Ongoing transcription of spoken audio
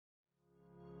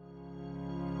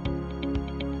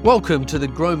Welcome to the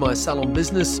Grow My Salon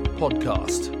Business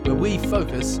podcast, where we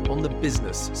focus on the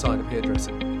business side of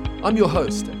hairdressing. I'm your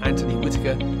host, Anthony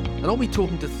Whitaker, and I'll be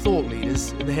talking to thought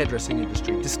leaders in the hairdressing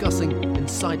industry, discussing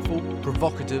insightful,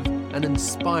 provocative, and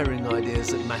inspiring ideas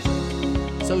that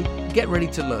matter. So get ready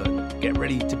to learn, get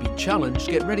ready to be challenged,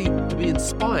 get ready to be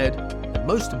inspired, and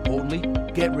most importantly,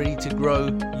 get ready to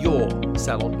grow your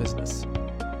salon business.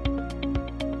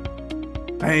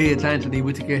 Hey, it's Anthony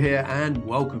Whitaker here, and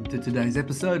welcome to today's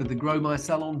episode of the Grow My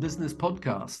Salon Business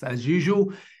podcast. As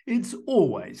usual, it's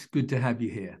always good to have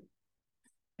you here.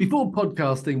 Before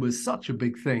podcasting was such a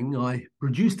big thing, I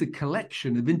produced a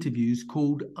collection of interviews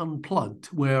called Unplugged,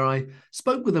 where I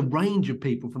spoke with a range of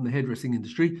people from the hairdressing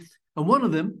industry, and one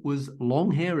of them was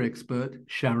long hair expert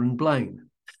Sharon Blain.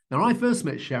 Now, I first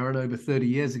met Sharon over 30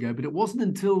 years ago, but it wasn't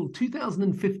until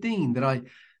 2015 that I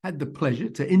had the pleasure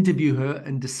to interview her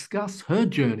and discuss her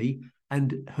journey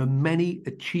and her many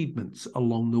achievements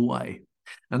along the way.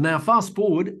 And now fast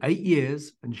forward 8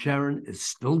 years and Sharon is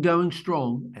still going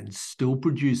strong and still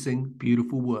producing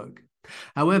beautiful work.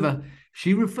 However,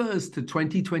 she refers to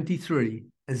 2023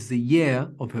 as the year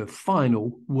of her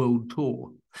final world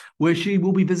tour, where she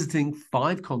will be visiting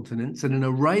 5 continents and an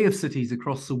array of cities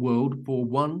across the world for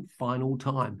one final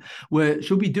time, where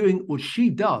she'll be doing what she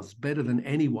does better than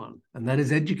anyone, and that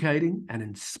is educating and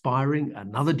inspiring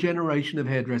another generation of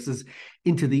hairdressers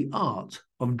into the art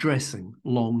of dressing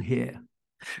long hair.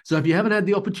 So if you haven't had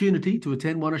the opportunity to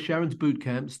attend one of Sharon's boot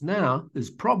camps, now is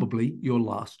probably your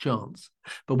last chance.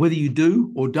 But whether you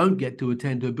do or don't get to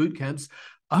attend her boot camps,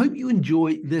 I hope you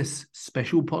enjoy this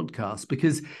special podcast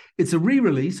because it's a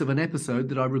re-release of an episode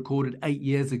that I recorded 8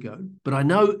 years ago, but I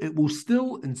know it will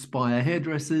still inspire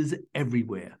hairdressers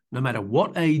everywhere, no matter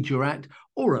what age you're at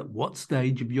or at what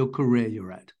stage of your career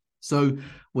you're at. So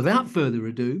without further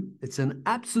ado, it's an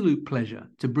absolute pleasure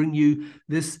to bring you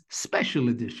this special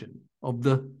edition of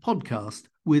the podcast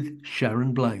with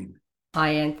Sharon Blain.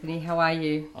 Hi Anthony, how are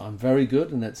you? I'm very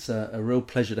good, and it's a real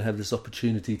pleasure to have this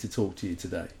opportunity to talk to you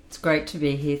today. It's great to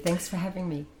be here. Thanks for having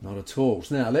me. Not at all.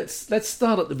 Now let's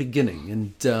start at the beginning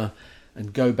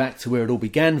and go back to where it all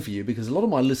began for you, because a lot of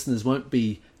my listeners won't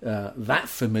be that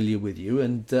familiar with you,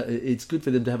 and it's good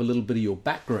for them to have a little bit of your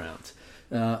background.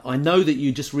 I know that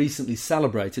you just recently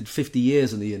celebrated 50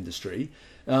 years in the industry.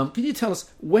 Can you tell us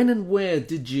when and where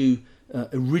did you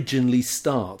originally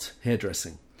start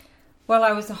hairdressing? Well,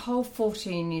 I was a whole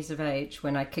 14 years of age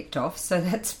when I kicked off, so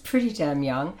that's pretty damn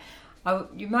young.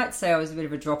 You might say I was a bit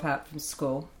of a dropout from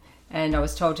school, and I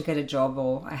was told to get a job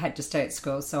or I had to stay at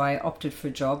school, so I opted for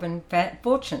a job and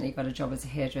fortunately got a job as a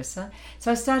hairdresser.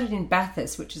 So I started in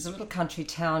Bathurst, which is a little country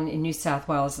town in New South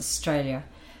Wales, Australia.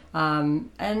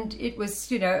 And it was,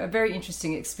 a very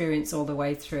interesting experience all the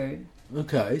way through.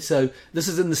 Okay, so this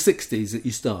is in the 60s that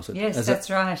you started? Yes, that's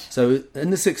right. So in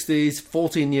the 60s,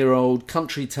 14-year-old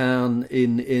country town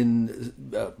in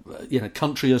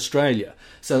country Australia.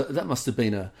 So that must have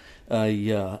been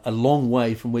a long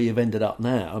way from where you've ended up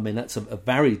now. I mean, that's a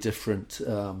very different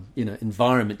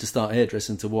environment to start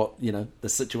hairdressing to what the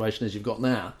situation is you've got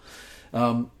now.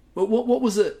 But what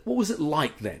was it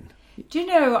like then? Do you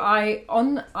know,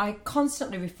 I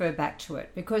constantly refer back to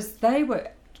it because they were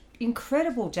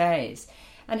incredible days,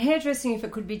 and hairdressing, if it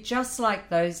could be just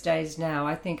like those days now,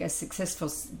 I think as successful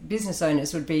business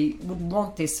owners would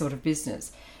want this sort of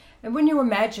business. And when you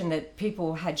imagine that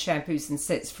people had shampoos and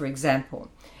sets, for example,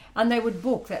 and they would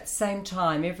book that same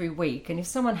time every week, and if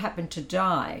someone happened to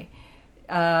die,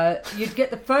 you'd get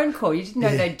the phone call. You didn't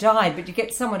know they died, but you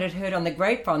get someone had heard on the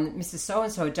grapevine that Mrs.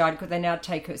 So-and-so had died, could they now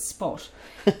take her spot?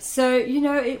 So,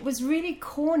 it was really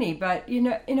corny, but,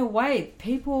 in a way,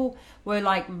 people were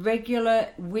like regular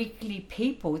weekly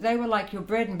people. They were like your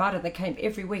bread and butter. They came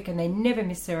every week and they never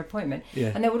missed their appointment.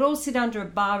 Yeah. And they would all sit under a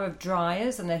bar of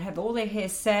dryers and they'd have all their hair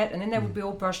set and then they would be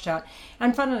all brushed out.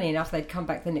 And funnily enough, they'd come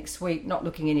back the next week not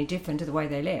looking any different to the way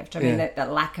they left. I mean,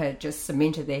 that lacquer just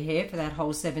cemented their hair for that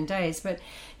whole 7 days. But,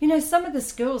 some of the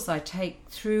skills I take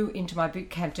through into my boot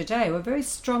camp today were very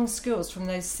strong skills from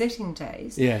those setting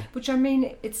days, which, I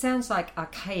mean, it sounds like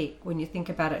archaic when you think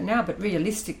about it now, but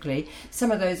realistically,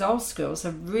 some of those old skills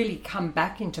have really come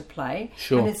back into play.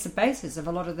 Sure. And it's the basis of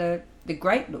a lot of the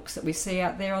great looks that we see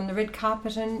out there on the red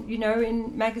carpet and,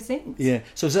 in magazines. Yeah.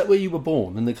 So is that where you were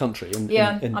born, in the country?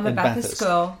 I'm a Bathurst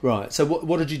girl. Right. So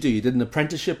what did you do? You did an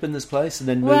apprenticeship in this place and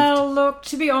then moved? Well, look,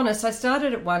 to be honest, I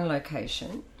started at one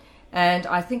location and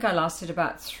I think I lasted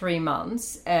about 3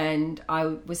 months and I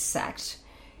was sacked.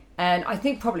 And I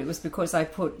think probably it was because I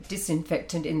put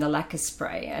disinfectant in the lacquer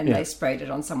spray and they sprayed it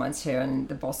on someone's hair, and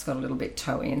the boss got a little bit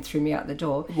toey and threw me out the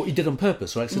door. What, you did on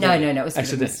purpose, right? No, it was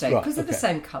a mistake, because they're the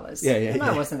same colours. And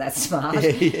I wasn't that smart.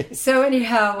 So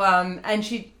anyhow, and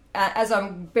she... as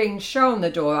I'm being shown the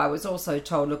door, I was also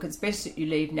told, look, it's best that you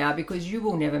leave now because you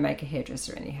will never make a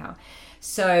hairdresser anyhow.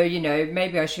 So,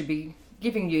 maybe I should be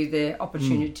giving you the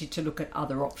opportunity to look at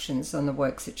other options on the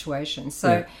work situation.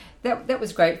 So that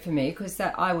was great for me, because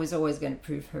that I was always going to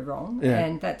prove her wrong.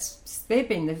 And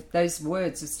those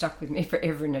words have stuck with me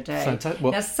forever and a day. Fantastic.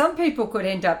 Well, now, some people could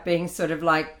end up being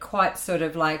quite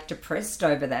depressed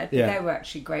over that. But they were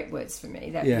actually great words for me.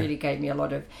 That really gave me a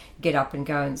lot of get up and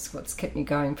go, and it's what's kept me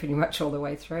going pretty much all the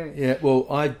way through. Yeah, well,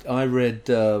 I read,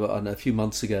 I don't know, a few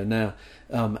months ago now,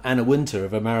 Anna Wintour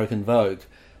of American Vogue.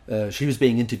 She was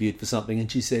being interviewed for something,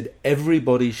 and she said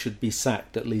everybody should be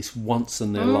sacked at least once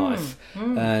in their life.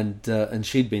 And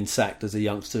she'd been sacked as a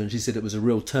youngster, and she said it was a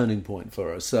real turning point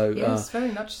for her. So yes,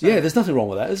 very much so. Yeah, there's nothing wrong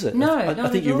with that, is it? No, I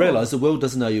think you realise the world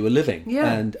doesn't know you were living,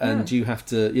 and you have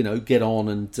to get on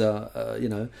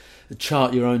and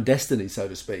chart your own destiny, so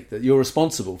to speak. That you're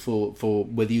responsible for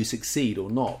whether you succeed or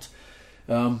not.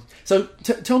 So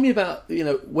tell me about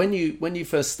when you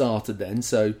first started then.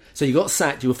 So you got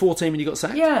sacked. You were 14 when you got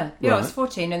sacked. Yeah, right. I was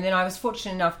 14, and then I was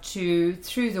fortunate enough to,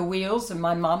 through the wheels and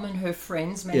my mum and her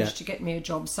friends, managed to get me a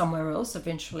job somewhere else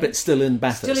eventually. But still in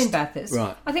Bathurst. Still in Bathurst.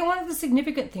 Right. I think one of the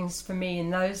significant things for me in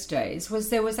those days was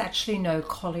there was actually no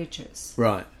colleges.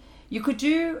 Right. You could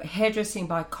do hairdressing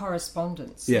by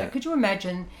correspondence. Yeah. Now, could you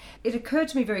imagine? It occurred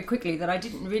to me very quickly that I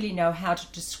didn't really know how to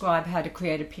describe how to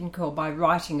create a pin curl by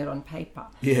writing it on paper.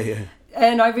 Yeah.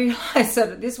 And I realised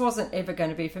that this wasn't ever going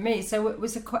to be for me. So it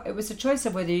was a choice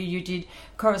of whether you did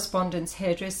correspondence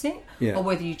hairdressing or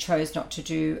whether you chose not to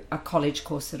do a college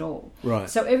course at all. Right.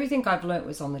 So everything I've learnt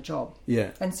was on the job. Yeah.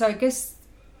 And so I guess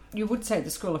you would say the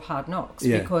school of hard knocks,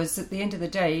 because at the end of the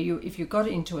day, if you got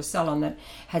into a salon that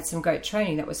had some great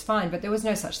training, that was fine, but there was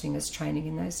no such thing as training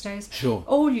in those days. Sure.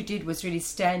 All you did was really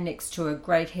stand next to a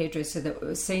great hairdresser that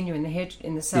was senior in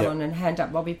the salon and hand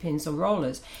up bobby pins or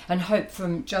rollers and hope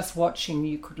from just watching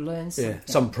you could learn something. Yeah,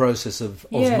 some process of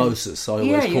osmosis, I always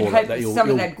call you'd it. hope That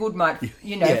some of that good might,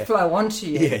 flow onto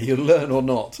you. Yeah, you'll learn or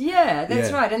not. Yeah,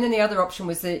 that's right. And then the other option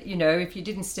was that, if you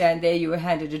didn't stand there, you were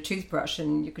handed a toothbrush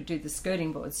and you could do the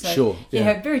skirting board. So, sure,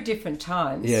 very different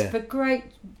times, but great,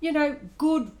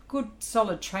 good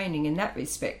solid training in that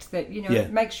respect that,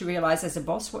 it makes you realise as a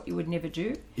boss what you would never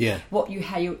do. Yeah.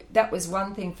 That was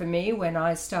one thing for me when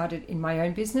I started in my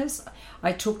own business.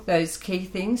 I took those key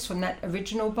things from that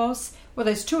original boss,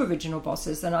 those two original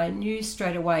bosses, and I knew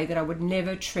straight away that I would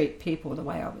never treat people the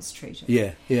way I was treated.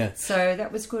 Yeah. So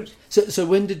that was good. So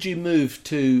when did you move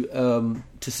to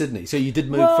Sydney? So you did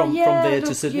move from there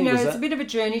to Sydney? It's a bit of a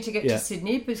journey to get to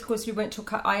Sydney, because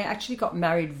I actually got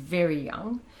married very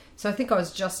young. So I think I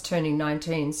was just turning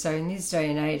 19. So in this day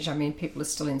and age, people are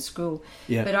still in school.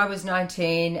 Yeah. But I was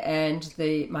 19, and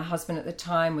my husband at the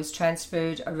time was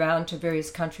transferred around to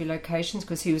various country locations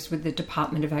because he was with the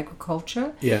Department of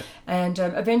Agriculture. Yeah. And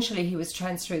eventually he was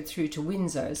transferred through to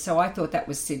Windsor. So I thought that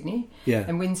was Sydney. Yeah.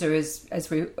 And Windsor is,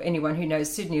 anyone who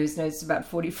knows Sydney knows, about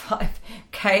 45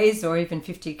 k's or even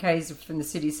 50 k's from the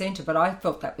city centre. But I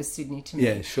thought that was Sydney to me.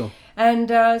 Yeah, sure.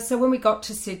 And so when we got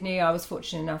to Sydney, I was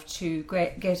fortunate enough to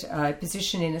get a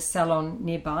position in a salon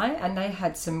nearby, and they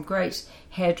had some great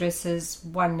hairdressers,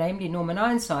 one namely Norman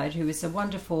Ironside, who is a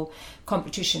wonderful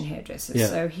competition hairdresser. Yeah.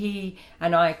 So he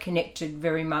and I connected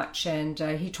very much, and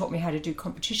he taught me how to do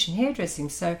competition hairdressing.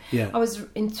 So I was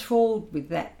enthralled with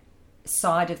that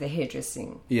side of the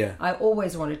hairdressing. Yeah. I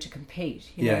always wanted to compete,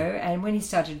 you know, and when he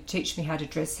started to teach me how to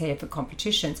dress hair for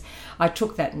competitions, I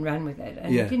took that and ran with it.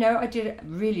 And, I did it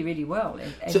really, really well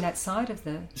in that side of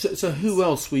the... So who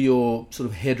else were your sort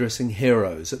of hairdressing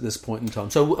heroes at this point in time?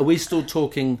 So are we still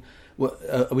talking...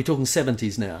 are we talking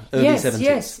 70s now? Early 70s?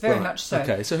 Yes, very much so.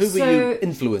 Okay, so who were you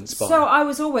influenced by? So I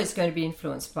was always going to be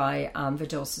influenced by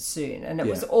Vidal Sassoon, and it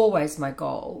was always my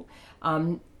goal,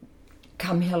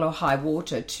 come hell or high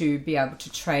water, to be able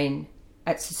to train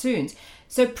at Sassoon's.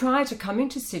 So prior to coming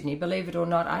to Sydney, believe it or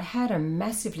not, I had a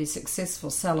massively successful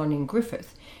salon in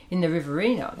Griffith in the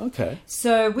Riverina. Okay.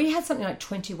 So we had something like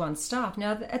 21 staff.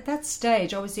 Now, at that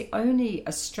stage, I was the only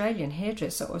Australian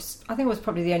hairdresser, or I think I was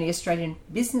probably the only Australian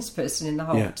business person in the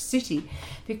whole city,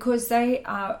 because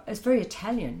it's very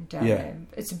Italian down there.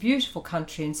 It's a beautiful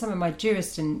country, and some of my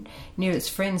dearest and nearest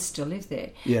friends still live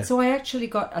there. Yeah. So I actually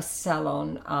got a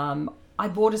salon. I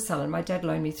bought a salon. My dad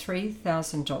loaned me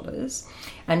 $3,000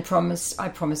 and I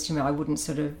promised him I wouldn't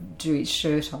sort of do his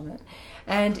shirt on it.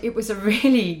 And it was a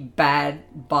really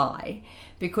bad buy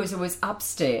because it was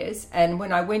upstairs. And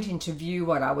when I went in to view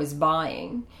what I was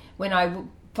buying, when I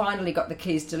finally got the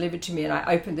keys delivered to me and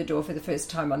I opened the door for the first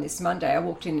time on this Monday, I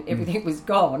walked in and everything was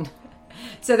gone.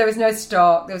 So there was no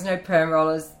stock, there was no perm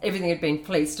rollers, everything had been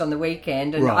fleeced on the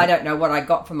weekend, and I don't know what I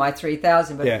got for my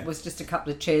 $3,000, but it was just a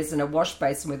couple of chairs and a wash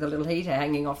basin with a little heater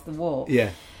hanging off the wall.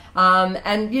 Yeah.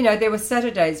 And, you know, there were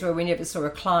Saturdays where we never saw a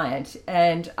client,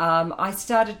 and I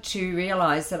started to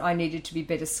realise that I needed to be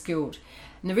better skilled.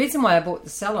 And the reason why I bought the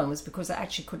salon was because I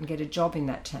actually couldn't get a job in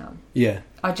that town. Yeah.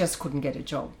 I just couldn't get a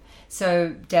job.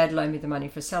 So Dad loaned me the money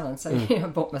for salon, so I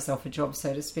bought myself a job,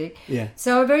 so to speak. Yeah.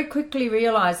 So I very quickly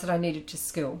realised that I needed to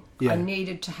skill. Yeah. I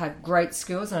needed to have great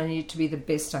skills, and I needed to be the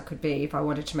best I could be if I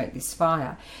wanted to make this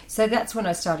fire. So that's when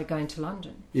I started going to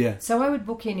London. Yeah. So I would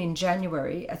book in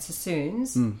January at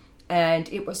Sassoon's, and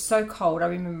it was so cold. I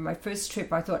remember my first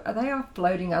trip, I thought, are they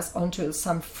offloading us onto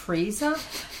some freezer?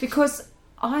 Because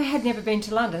I had never been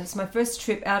to London. It's my first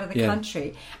trip out of the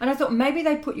country. And I thought maybe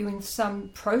they put you in some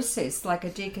process, like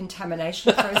a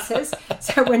decontamination process.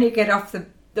 So when you get off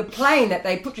the plane, that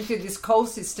they put you through this cold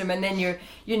system, and then you're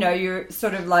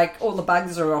sort of like all the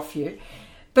bugs are off you.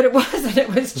 But it wasn't.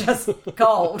 It was just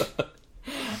cold.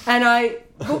 And I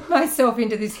booked myself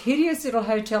into this hideous little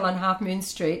hotel on Half Moon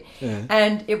Street. Yeah.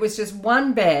 And it was just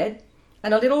one bed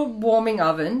and a little warming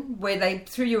oven where they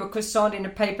threw you a croissant in a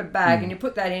paper bag and you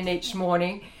put that in each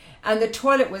morning. And the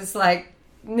toilet was like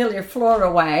nearly a floor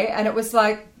away. And it was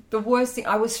like the worst thing.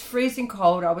 I was freezing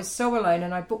cold. I was so alone,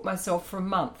 and I booked myself for a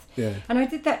month. Yeah. And I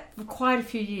did that for quite a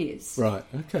few years. Right,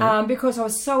 okay. Because I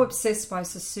was so obsessed by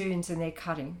Sassoons and their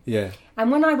cutting. Yeah. And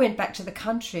when I went back to the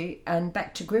country and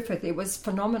back to Griffith, it was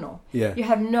phenomenal. Yeah. You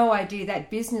have no idea.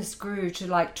 That business grew to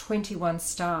like 21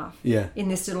 staff in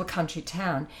this little country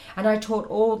town. And I taught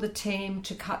all the team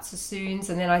to cut Sassoons,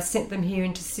 and then I sent them here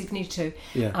into Sydney to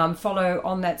follow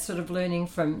on that sort of learning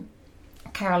from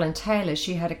Carolyn Taylor.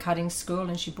 She had a cutting school,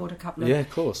 and she brought a couple of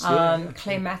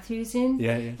Claire Matthews in.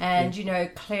 You know,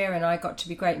 Claire and I got to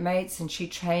be great mates, and she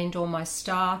trained all my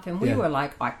staff, and we were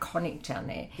like iconic down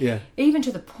there. Yeah. Even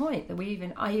to the point that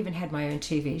I even had my own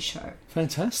TV show.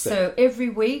 Fantastic. So every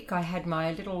week I had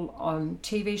my little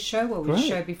TV show where we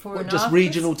show before and after. Just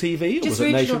regional TV, or just was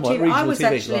it nationwide?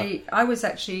 TV. I was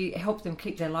actually helped them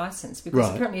keep their license, because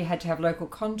apparently you had to have local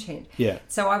content. Yeah.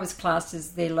 So I was classed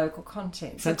as their local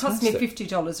content. So Fantastic. it cost me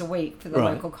 $50 a week for the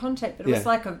local content, but it was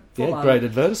like a full-on great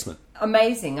advertisement.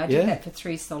 Amazing. I did that for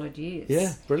 3 solid years.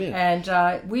 Yeah, brilliant.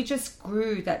 And we just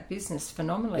grew that business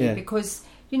phenomenally because,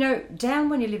 you know, down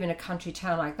when you live in a country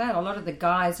town like that, a lot of the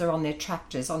guys are on their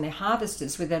tractors, on their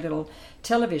harvesters with their little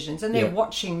televisions, and they're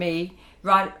watching me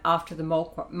right after the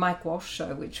Mike Walsh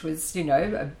show, which was, you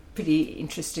know, a pretty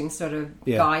interesting sort of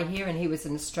guy here, and he was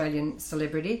an Australian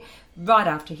celebrity. Right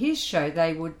after his show,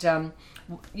 they would...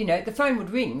 you know, the phone would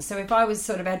ring. So if I was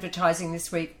sort of advertising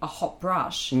this week a hot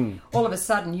brush, all of a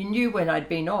sudden you knew when I'd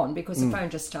been on, because the phone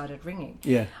just started ringing.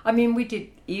 Yeah. I mean, we did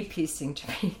ear piercing to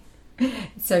me.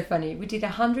 It's so funny. We did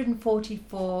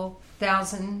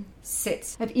 144,000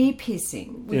 sets of ear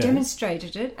piercing. We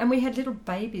demonstrated it, and we had little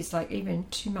babies, like even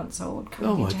 2 months old,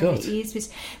 coming in to have their ears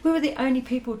pierced. We were the only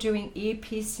people doing ear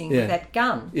piercing with that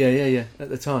gun. Yeah, at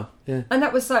the time. Yeah. And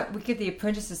that was like, we give the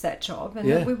apprentices that job,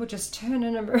 and we were just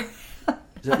turning them around.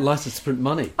 Is that licensed to print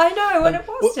money? I know, and it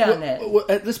was down there.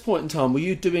 At this point in time, were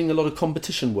you doing a lot of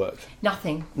competition work?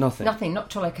 Nothing. Not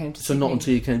till I came to Sydney. So not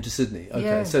until you came to Sydney. Okay.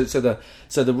 Yeah. So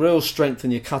the real strength in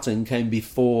your cutting came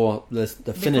before the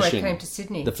finishing. Before I came to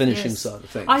Sydney. The finishing side of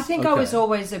things. I think I was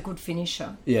always a good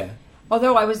finisher. Yeah.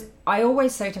 Although I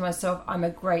always say to myself, I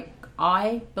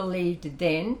believed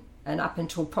then, and up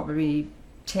until probably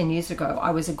 10 years ago, I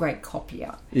was a great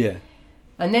copier. Yeah.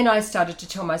 And then I started to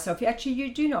tell myself, actually,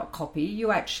 you do not copy. You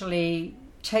actually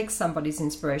take somebody's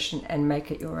inspiration and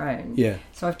make it your own. Yeah.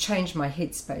 So I've changed my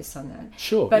headspace on that.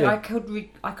 Sure. But I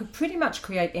could pretty much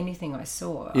create anything I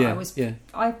saw. Yeah.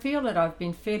 I feel that I've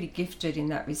been fairly gifted in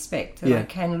that respect, that I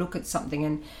can look at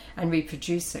something and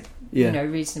reproduce it, you know,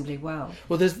 reasonably well.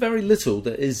 Well, there's very little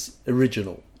that is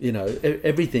original. You know,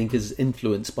 everything is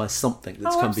influenced by something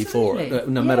that's come before it,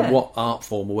 no matter what art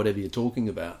form or whatever you're talking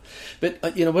about.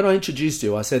 But, you know, when I introduced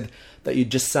you, I said that you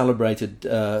just celebrated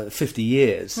 50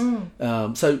 years.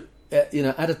 So, you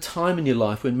know, at a time in your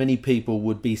life when many people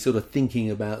would be sort of thinking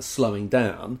about slowing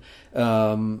down,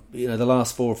 you know, the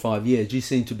last 4 or 5 years, you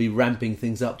seem to be ramping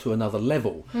things up to another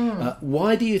level.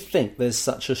 Why do you think there's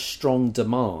such a strong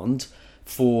demand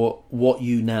for what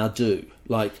you now do?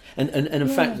 Like, and in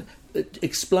fact...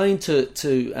 Explain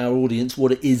to our audience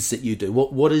what it is that you do.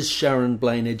 What is Sharon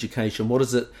Blain Education? What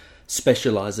does it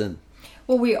specialise in?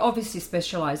 Well, we obviously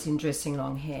specialise in dressing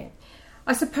long hair.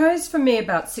 I suppose for me,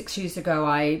 about 6 years ago,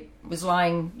 I was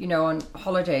lying, on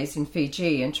holidays in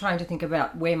Fiji and trying to think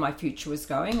about where my future was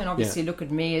going, and obviously look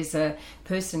at me as a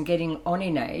person getting on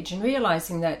in age and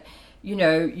realising that,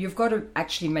 you've got to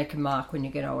actually make a mark when you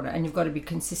get older, and you've got to be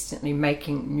consistently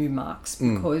making new marks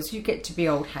because you get to be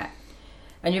old hat.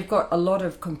 And you've got a lot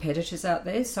of competitors out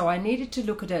there, so I needed to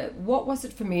look at what was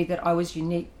it for me that was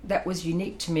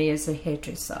unique to me as a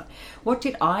hairdresser. What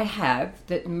did I have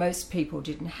that most people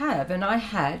didn't have? And I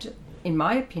had, in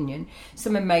my opinion,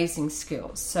 some amazing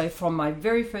skills. So from my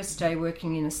very first day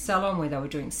working in a salon where they were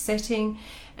doing setting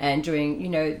and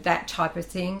doing, that type of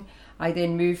thing, I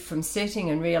then moved from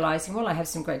setting and realising, I have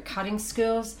some great cutting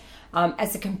skills.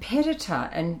 As a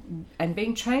competitor and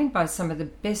being trained by some of the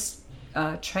best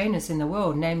trainers in the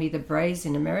world, namely the Blains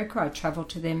in America. I travel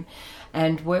to them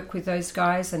and work with those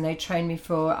guys, and they train me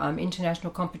for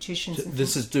international competitions. So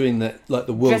this is doing that, like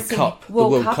the World Cup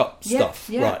stuff,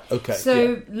 right? Okay.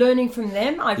 So learning from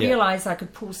them, I realised I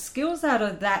could pull skills out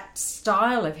of that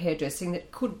style of hairdressing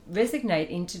that could resonate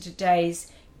into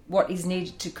today's what is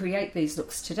needed to create these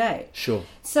looks today. Sure.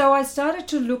 So I started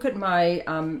to look at my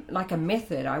like a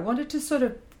method. I wanted to sort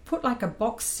of put like a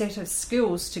box set of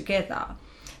skills together,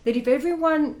 that if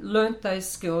everyone learnt those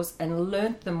skills and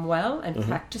learnt them well and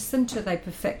practiced them till they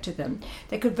perfected them,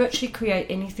 they could virtually create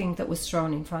anything that was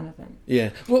thrown in front of them.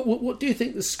 Yeah. What do you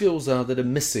think the skills are that are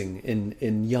missing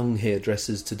in young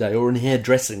hairdressers today, or in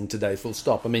hairdressing today, full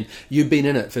stop? I mean, you've been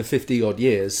in it for 50 odd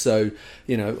years, so,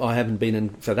 I haven't been in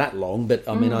for that long, but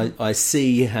I mean, I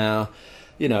see how,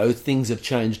 things have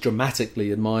changed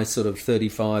dramatically in my sort of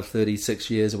 35,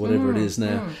 36 years or whatever it is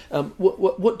now.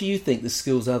 What do you think the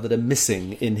skills are that are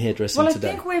missing in hairdressing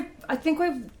today? I think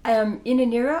we're in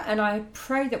an era, and I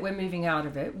pray that we're moving out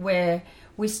of it, where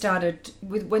we started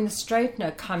with when the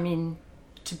straightener come in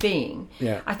to being.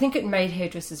 Yeah. I think it made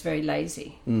hairdressers very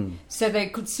lazy. So they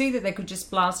could see that they could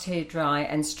just blast hair dry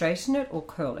and straighten it or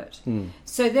curl it.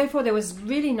 So therefore there was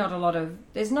really not a lot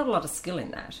of skill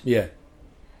in that. Yeah.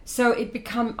 So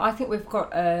I think we've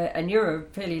got an era of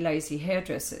fairly lazy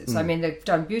hairdressers. I mean, they've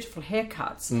done beautiful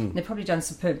haircuts, and they've probably done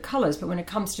superb colours, but when it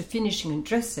comes to finishing and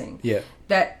dressing,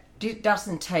 that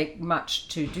doesn't take much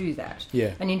to do that.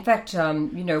 Yeah. And in fact,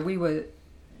 we were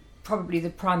probably the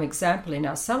prime example in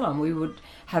our salon. We would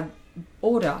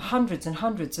order hundreds and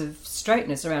hundreds of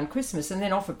straighteners around Christmas and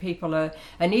then offer people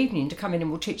an evening to come in, and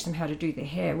we'll teach them how to do their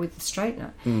hair with the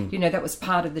straightener. That was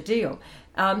part of the deal.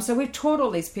 So we've taught all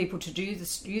these people to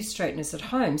use straighteners at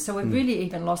home. So we've really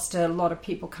even lost a lot of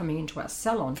people coming into our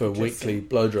salon for weekly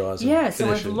blow dries. So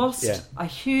we've lost a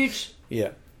huge,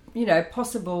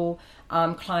 possible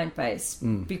client base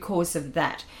because of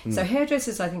that. So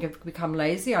hairdressers, I think, have become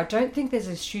lazy. I don't think there's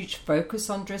a huge focus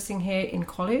on dressing hair in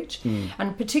college.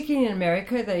 And particularly in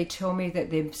America, they tell me that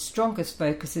their strongest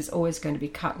focus is always going to be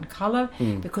cut and colour,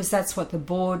 because that's what the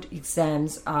board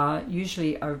exams are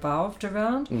usually revolved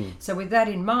around. So with that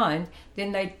in mind,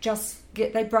 then they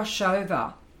brush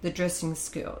over the dressing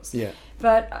skills. Yeah.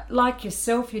 But like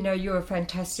yourself, you're a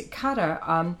fantastic cutter.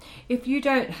 If you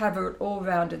don't have an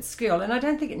all-rounded skill, and I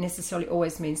don't think it necessarily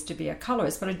always means to be a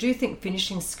colourist, but I do think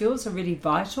finishing skills are really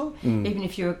vital, even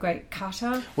if you're a great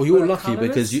cutter. Well, you're lucky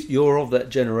because you're of that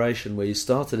generation where you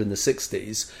started in the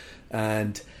 60s,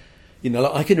 and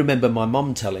I can remember my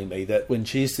mum telling me that when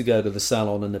she used to go to the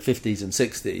salon in the 50s and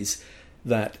 60s,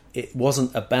 that it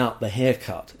wasn't about the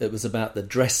haircut, it was about the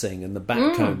dressing and the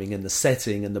backcombing and the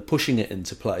setting and the pushing it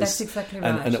into place. That's exactly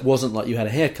right. And it wasn't like you had a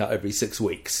haircut every 6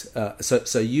 weeks.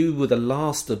 So you were the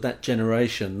last of that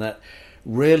generation that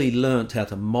really learnt how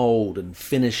to mould and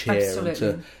finish hair.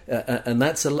 Absolutely. And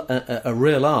that's a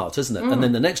real art, isn't it? And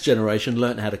then the next generation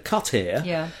learnt how to cut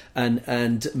hair,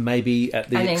 and maybe at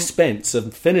the expense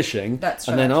of finishing. That's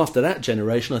right. And then after that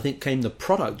generation, I think, came the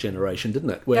product generation,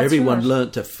 didn't it? Where everyone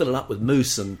learnt to fill it up with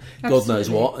mousse and God knows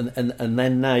what. And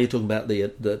then now you're talking about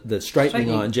the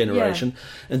straightening iron generation.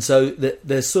 And so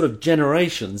there's sort of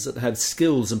generations that have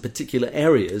skills in particular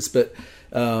areas, but...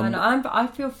 and I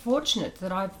feel fortunate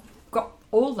that I've got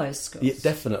all those skills. Yeah,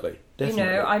 definitely.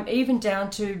 I'm even down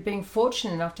to being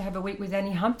fortunate enough to have a week with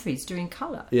Annie Humphreys doing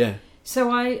colour. Yeah. So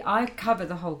I cover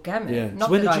the whole gamut. Yeah. So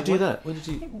when did you do that? When did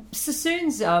you?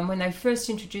 Sassoon's when they first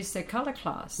introduced their colour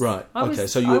class. Right. Okay.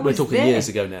 So we're talking there. Years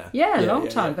ago now. Yeah, a long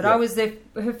time. But I was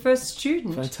her first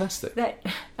student. Fantastic.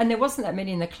 And there wasn't that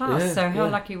many in the class. So how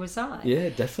lucky was I? Yeah,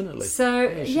 definitely. So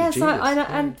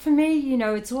and for me,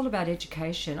 it's all about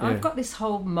education. I've got this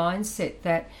whole mindset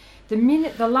that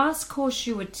the last course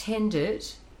you attended,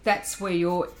 that's where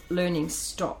your learning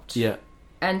stopped. Yeah.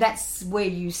 And that's where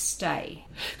you stay.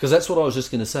 Because that's what I was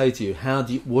just going to say to you.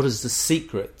 What is the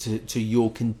secret to your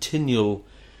continual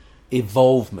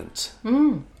evolvement. I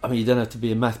mean, you don't have to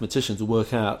be a mathematician to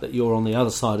work out that you're on the other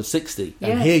side of 60,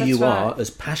 and Yes, here that's you right. are, as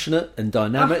passionate and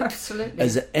dynamic absolutely.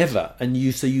 as ever, and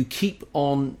you keep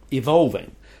on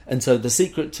evolving. And so the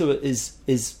secret to it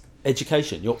is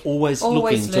education. You're always looking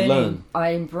learning. to learn. I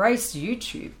embrace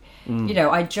YouTube. You know,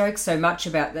 I joke so much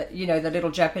about that. You know, the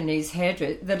little Japanese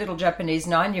the little Japanese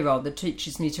 9-year-old that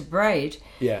teaches me to braid.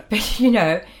 Yeah. But you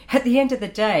know, at the end of the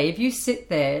day, if you sit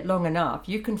there long enough,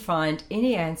 you can find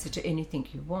any answer to anything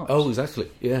you want. Oh, exactly.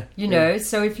 Yeah. You know,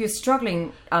 so if you're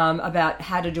struggling about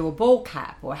how to do a ball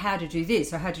cap or how to do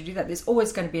this or how to do that, there's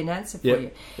always going to be an answer for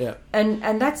you. Yeah.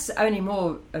 And that's only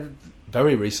more of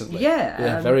Very recently.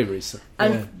 Yeah, very recent.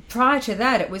 And prior to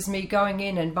that, it was me going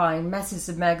in and buying masses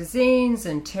of magazines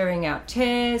and tearing out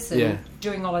tears and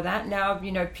doing all of that. Now,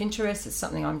 you know, Pinterest is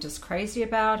something I'm just crazy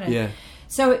about. And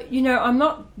so, you know, I'm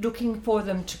not looking for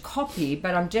them to copy,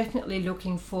 but I'm definitely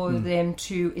looking for them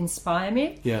to inspire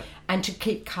me and to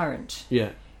keep current.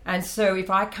 Yeah. And so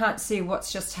if I can't see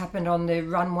what's just happened on the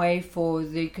runway for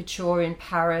the couture in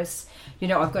Paris, you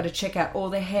know, I've got to check out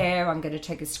all the hair. I'm going to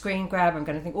take a screen grab. I'm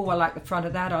going to think, oh, I like the front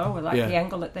of that. Oh, I like the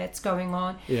angle that's going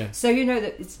on. Yeah. So, you know,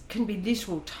 that it can be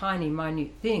little, tiny,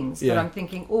 minute things. But I'm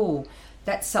thinking, oh,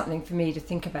 that's something for me to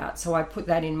think about. So I put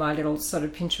that in my little sort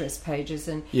of Pinterest pages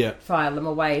and file them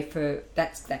away for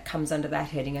that comes under that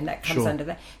heading and that comes under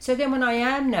that. So then when I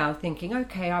am now thinking,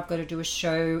 okay, I've got to do a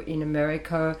show in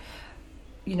America,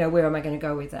 you know, where am I going to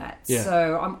go with that? Yeah.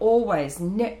 So I'm always,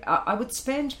 I would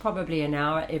spend probably an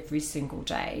hour every single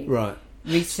day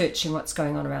researching what's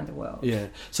going on around the world. Yeah.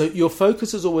 So your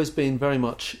focus has always been very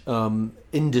much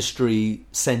industry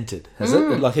centered, has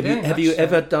it? Like, have you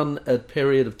ever done a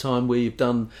period of time where you've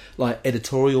done like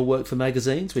editorial work for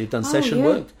magazines, where you've done session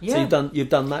work? Yeah. So you've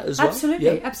done that as well?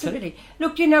 Absolutely, absolutely. Okay.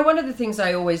 Look, you know, one of the things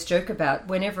I always joke about,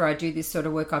 whenever I do this sort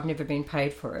of work, I've never been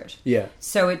paid for it. Yeah.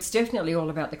 So it's definitely all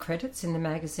about the credits in the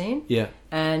magazine. Yeah.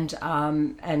 And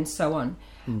so on.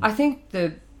 I think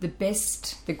the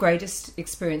greatest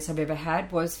experience I've ever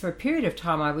had was for a period of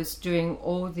time I was doing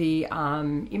all the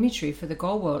imagery for the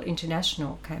Goldworld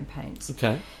International campaigns.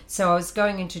 Okay. So I was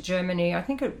going into Germany, I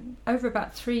think over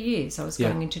about 3 years I was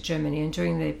going into Germany and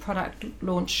doing the product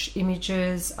launch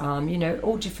images, you know,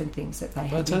 all different things that they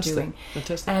had been doing.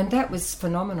 Fantastic. And that was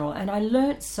phenomenal. And I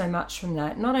learnt so much from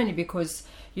that, not only because,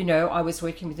 you know, I was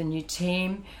working with a new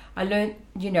team. I learned,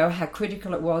 you know, how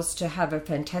critical it was to have a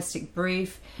fantastic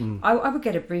brief. I would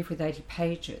get a brief with 80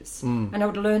 pages and I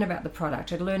would learn about the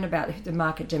product. I'd learn about the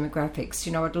market demographics,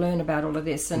 you know, I'd learn about all of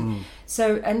this. And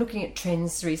and looking at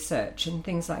trends research and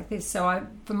things like this. So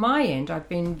for my end, I've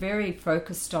been very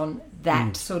focused on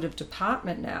that sort of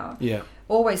department now. Yeah.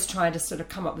 Always trying to sort of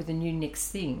come up with a new next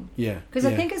thing. Yeah. Because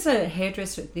I think as a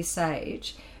hairdresser at this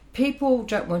age, people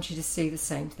don't want you to see the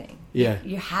same thing. Yeah.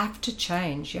 You have to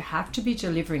change. You have to be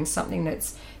delivering something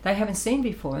that's they haven't seen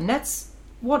before. And that's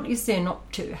what is there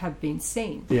not to have been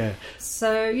seen. Yeah.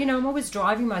 So, you know, I'm always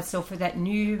driving myself for that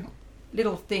new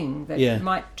little thing that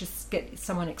might just get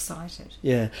someone excited.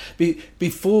 Yeah.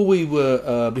 Before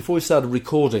we started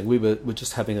recording, we were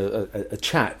just having a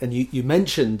chat, and you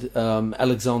mentioned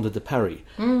Alexander de Paris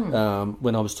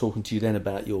when I was talking to you then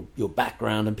about your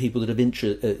background and people that have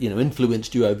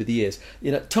influenced you over the years.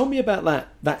 You know, tell me about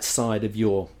that side of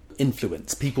your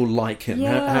influence. People like him.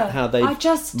 How they've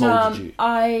molded you.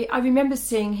 I remember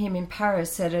seeing him in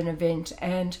Paris at an event,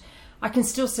 and I can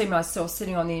still see myself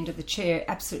sitting on the end of the chair,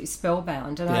 absolutely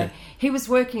spellbound. And he was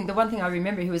working, the one thing I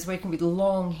remember, he was working with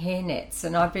long hair nets.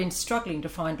 And I've been struggling to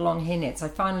find long hair nets. I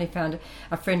finally found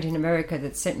a friend in America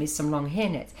that sent me some long hair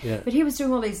nets. Yeah. But he was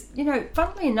doing all these, you know,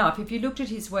 funnily enough, if you looked at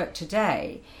his work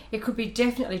today, it could be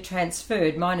definitely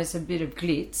transferred, minus a bit of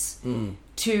glitz,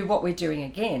 to what we're doing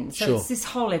again. So it's this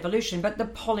whole evolution. But the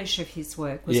polish of his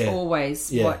work was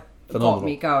always what phenomenal. Got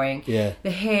me going. Yeah.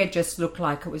 The hair just looked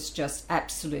like it was just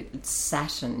absolute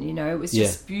satin, you know. It was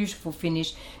just beautiful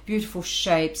finish, beautiful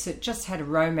shapes. It just had a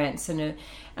romance and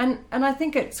I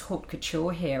think it's haute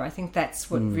couture hair. I think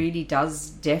that's what really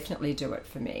does definitely do it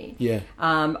for me. Yeah.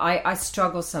 I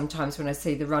struggle sometimes when I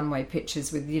see the runway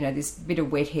pictures with, you know, this bit of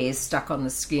wet hair stuck on the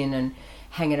skin and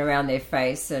hanging around their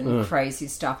face and crazy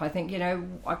stuff. I think, you know,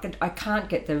 I can't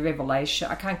get the revelation.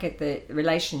 I can't get the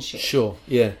relationship. Sure,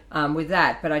 yeah. With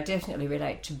that, but I definitely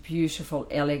relate to beautiful,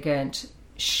 elegant,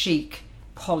 chic,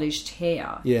 polished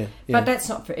hair. Yeah. But that's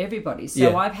not for everybody.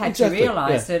 So I've had to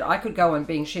realise that I could go on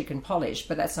being chic and polished,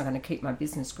 but that's not going to keep my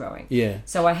business growing. Yeah.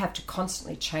 So I have to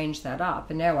constantly change that up.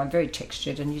 And now I'm very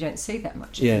textured, and you don't see that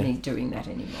much of me doing that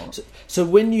anymore. So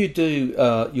when you do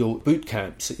your boot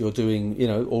camps that you're doing,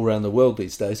 all around the world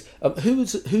these days,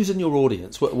 who's in your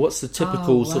audience? What's the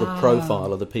typical sort of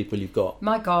profile of the people you've got?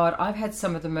 My God, I've had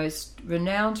some of the most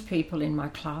renowned people in my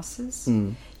classes.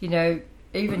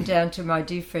 Even down to my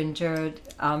dear friend Jared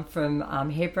from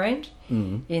Hairbrained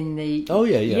in the... Oh,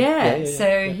 yeah.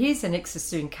 So he's an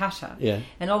ex-sassoon cutter. Yeah.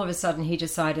 And all of a sudden he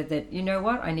decided that, you know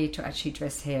what, I need to actually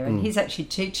dress hair. And he's actually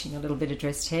teaching a little bit of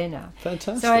dressed hair now.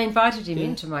 Fantastic. So I invited him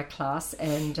into my class,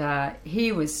 and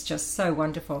he was just so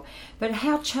wonderful. But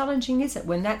how challenging is it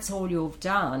when that's all you've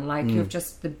done? Like you're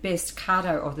just the best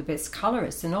cutter or the best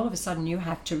colorist, and all of a sudden you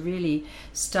have to really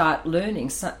start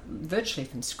learning virtually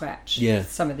from scratch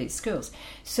some of these skills.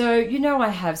 So, I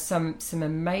have some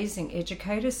amazing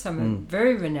educators, some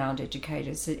very renowned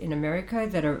educators in America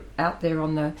that are out there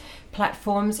on the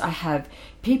platforms. I have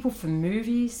people from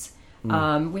movies.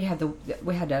 We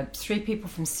had 3 people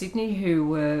from Sydney who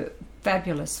were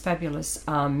fabulous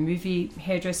movie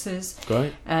hairdressers.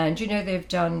 Great. And they've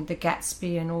done the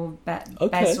Gatsby and all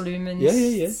Baz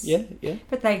Luhrmann's. Yeah.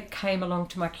 But they came along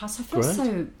to my class.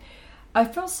 I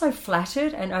felt so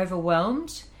flattered and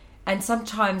overwhelmed, and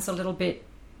sometimes a little bit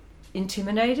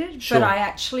intimidated. Sure. But I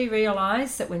actually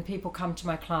realise that when people come to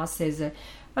my class, there's a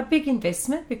big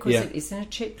investment because it isn't a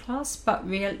cheap class, but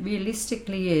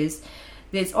realistically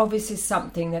there's obviously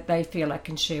something that they feel I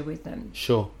can share with them.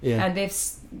 Sure, yeah. And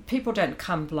people don't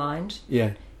come blind.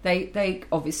 Yeah. They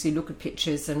obviously look at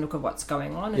pictures and look at what's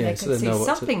going on, and they so can they see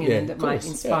something in them that might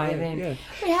inspire them. Yeah.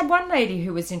 We had one lady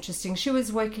who was interesting. She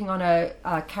was working on a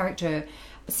character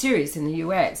series in the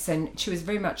US, and she was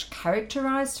very much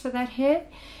characterized for that hair,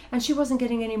 and she wasn't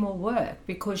getting any more work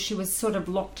because she was sort of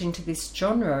locked into this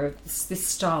genre of this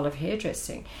style of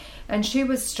hairdressing. And she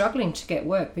was struggling to get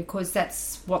work because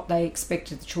that's what they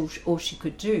expected all she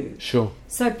could do. Sure.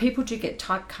 So people do get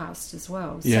typecast as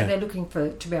well. So they're looking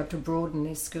to be able to broaden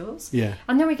their skills. Yeah.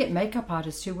 And then we get makeup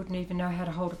artists who wouldn't even know how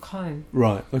to hold a comb.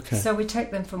 Right, okay. So we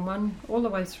take them from one all the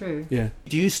way through. Yeah.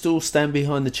 Do you still stand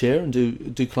behind the chair and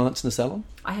do clients in the salon?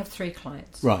 I have 3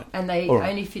 clients. Right. And they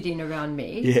only fit in around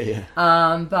me. Yeah.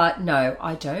 But no,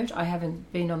 I don't. I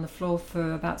haven't been on the floor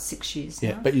for about 6 years now.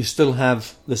 Yeah, but you still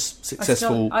have this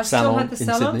successful salon in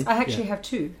Sydney? I actually have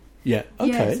 2. Yeah,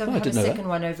 okay. So we have a second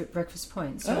one over at Breakfast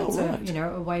Point. So it's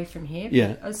away from here.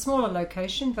 Yeah. A smaller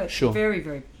location, but very,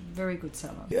 very, very good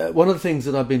salon. One of the things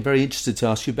that I've been very interested to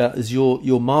ask you about is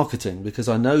your marketing, because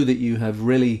I know that you have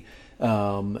really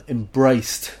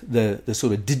embraced the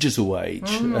sort of digital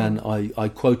age, and I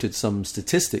quoted some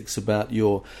statistics about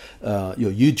your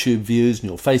YouTube views and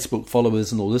your Facebook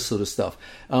followers and all this sort of stuff.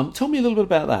 Tell me a little bit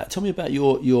about that. Tell me about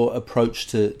your approach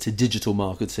to digital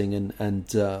marketing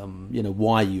and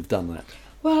why you've done that.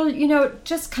 Well, it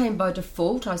just came by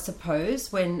default, I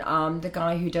suppose, when the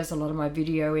guy who does a lot of my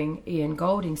videoing, Ian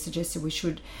Golding, suggested we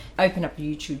should open up a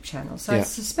YouTube channel. So I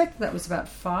suspect that was about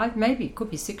 5, maybe it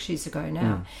could be 6 years ago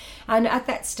now. And at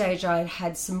that stage, I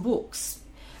had some books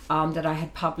that I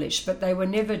had published, but they were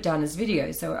never done as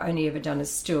videos. They were only ever done as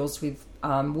stills with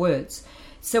words.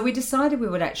 So we decided we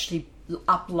would actually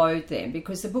upload them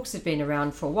because the books had been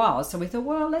around for a while. So we thought,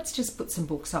 well, let's just put some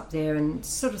books up there and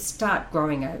sort of start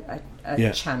growing a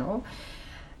channel.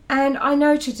 And I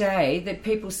know today that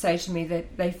people say to me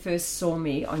that they first saw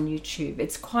me on YouTube.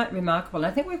 It's quite remarkable.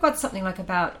 I think we've got something like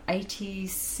about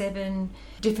 87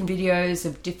 different videos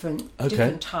of different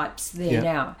types there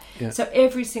now. Yeah. So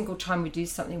every single time we do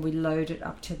something, we load it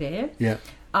up to there. Yeah.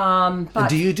 But and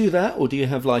do you do that, or do you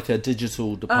have like a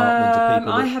digital department of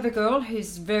people? I have a girl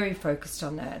who's very focused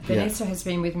on that. Vanessa has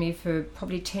been with me for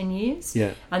probably 10 years,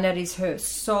 and that is her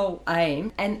sole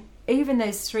aim. And even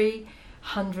those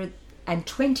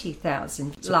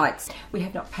 320,000 likes, we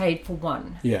have not paid for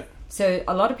one. Yeah. So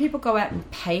a lot of people go out and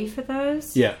pay for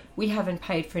those. Yeah. We haven't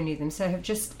paid for any of them. So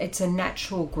it's a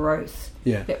natural growth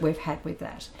that we've had with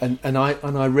that. And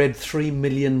I read 3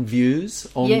 million views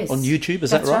on YouTube.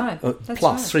 Is that right? That's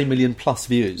plus right. 3 million plus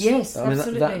views. Yes, I mean,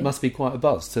 absolutely. that must be quite a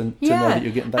buzz to know that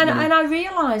you're getting that many. And I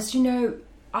realised,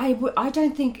 I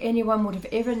don't think anyone would have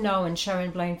ever known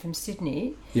Sharon Blain from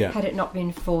Sydney had it not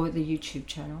been for the YouTube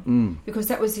channel. Because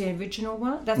that was the original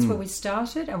one. That's where we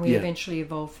started, and we eventually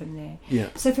evolved from there. Yeah.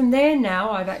 So from there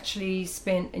now, I've actually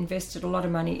invested a lot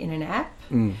of money in an app.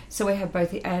 So we have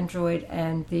both the Android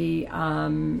and the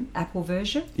Apple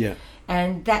version. Yeah.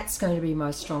 And that's going to be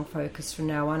my strong focus from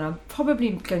now on. I'm probably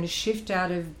going to shift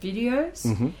out of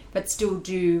videos, but still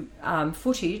do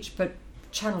footage, but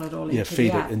channel it all into the app.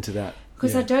 Feed it into that.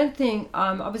 Because I don't think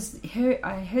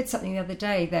I heard something the other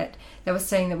day that they were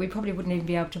saying that we probably wouldn't even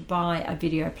be able to buy a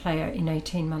video player in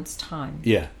 18 months' time.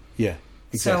 Yeah.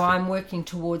 Exactly. So I'm working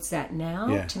towards that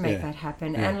now to make that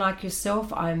happen. And like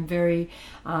yourself, I'm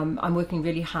working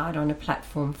really hard on a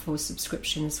platform for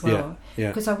subscription as well.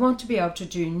 Because I want to be able to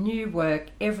do new work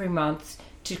every month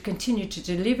to continue to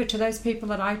deliver to those people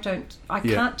that I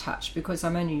can't touch because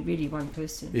I'm only really one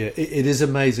person. Yeah, it is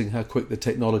amazing how quick the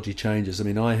technology changes. I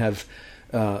mean, I have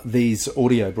these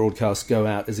audio broadcasts go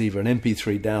out as either an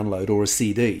MP3 download or a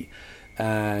CD.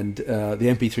 And the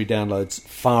MP3 downloads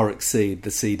far exceed the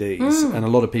CDs. And a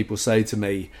lot of people say to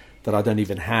me that I don't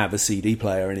even have a CD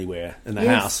player anywhere in the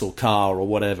house or car or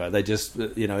whatever. They just,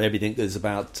 everything is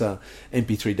about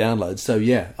MP3 downloads. So,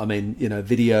 I mean,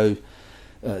 video,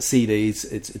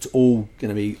 CDs, it's all going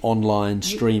to be online,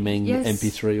 streaming,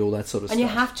 MP3, all that sort of stuff. And you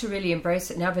have to really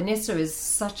embrace it. Now, Vanessa is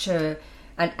such an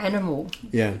animal,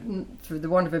 for the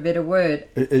want of a better word,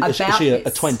 is she a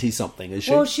 20-something, is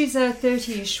she? Well, she's a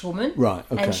 30-ish woman. Right,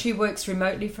 okay. And she works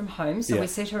remotely from home, so we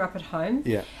set her up at home.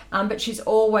 Yeah. But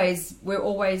we're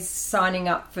always signing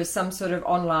up for some sort of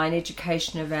online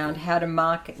education around how to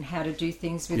market and how to do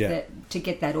things with it to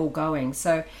get that all going.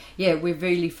 So, we're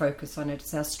really focused on it.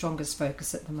 It's our strongest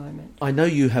focus at the moment. I know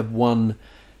you have won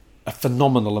a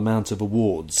phenomenal amount of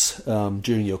awards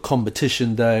during your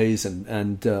competition days,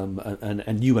 and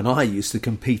you and I used to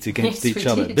compete against each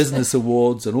other, business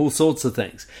awards and all sorts of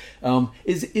things.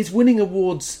 Is winning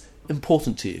awards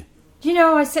important to you?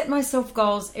 I set myself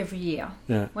goals every year.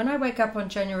 Yeah. When I wake up on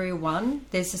January 1,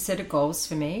 there's a set of goals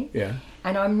for me. Yeah.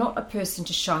 And I'm not a person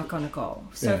to shirk on a goal.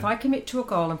 So if I commit to a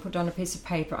goal and put it on a piece of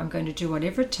paper, I'm going to do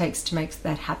whatever it takes to make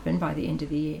that happen by the end of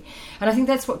the year. And I think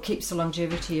that's what keeps the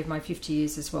longevity of my 50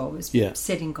 years as well, is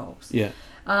setting goals. Yeah.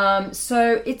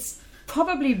 So it's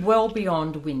probably well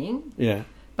beyond winning. Yeah.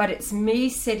 But it's me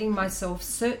setting myself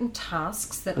certain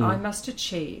tasks that I must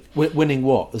achieve. Winning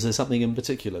what? Is there something in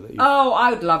particular that you... Oh,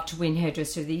 I would love to win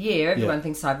Hairdresser of the Year. Everyone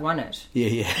thinks I've won it.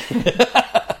 Yeah.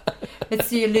 It's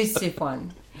the elusive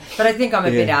one. But I think I'm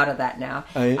a bit out of that now.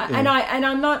 And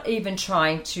I'm not even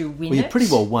trying to win it. Well, you pretty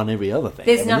well won every other thing.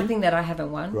 There's nothing that I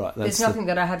haven't won. Right, there's nothing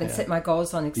that I haven't set my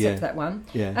goals on except that one.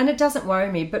 Yeah. And it doesn't worry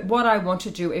me. But what I want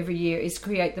to do every year is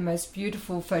create the most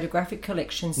beautiful photographic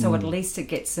collection, so at least it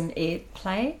gets some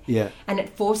airplay. Yeah. And it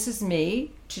forces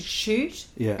me to shoot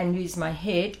and use my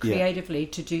head creatively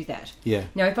to do that. Yeah.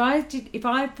 Now, if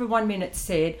I for 1 minute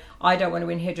said I don't want to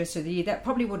win Hairdresser of the Year, that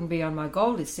probably wouldn't be on my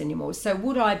goal list anymore. So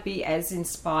would I be as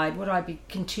inspired? Would I be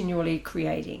continually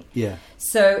creating? Yeah.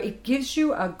 So it gives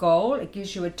you a goal, it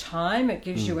gives you a time, it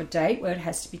gives you a date where it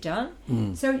has to be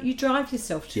done. So you drive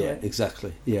yourself to it. Yeah,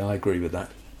 exactly. Yeah, I agree with that.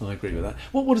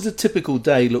 What does a typical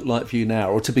day look like for you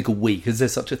now, or a typical week? Is there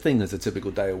such a thing as a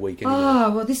typical day or week? Anyway?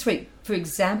 Well, this week, for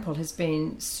example, has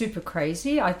been super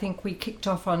crazy. I think we kicked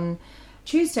off on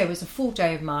Tuesday. Was a full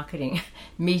day of marketing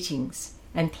meetings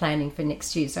and planning for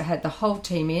next year. So I had the whole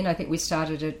team in. I think we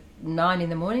started at 9 in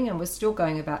the morning and we're still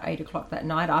going about 8 o'clock that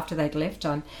night. After they'd left,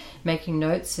 I'm making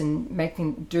notes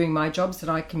and doing my jobs that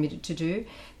I committed to do.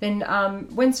 Then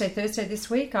Wednesday, Thursday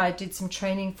this week, I did some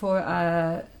training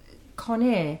for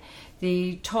Conair,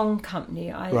 the tong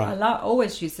company. I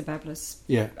always use the Babyless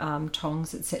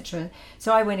tongs, etc.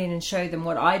 So I went in and showed them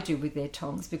what I do with their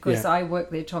tongs, because I work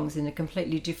their tongs in a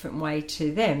completely different way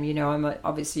to them. I'm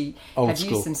obviously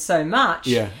used them so much.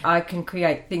 Yeah. I can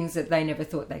create things that they never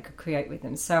thought they could create with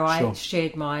them. So I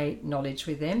shared my knowledge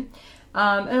with them.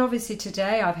 And obviously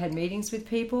today I've had meetings with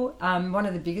people. One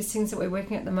of the biggest things that we're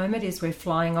working at the moment is we're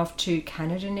flying off to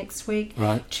Canada next week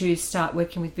to start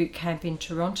working with boot camp in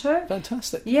Toronto.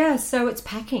 Fantastic. Yeah, so it's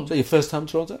packing. So your first time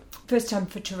Toronto? First time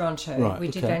for Toronto. Right, we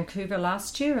did Vancouver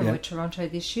last year and we're Toronto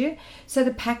this year. So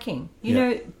the packing,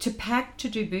 to pack to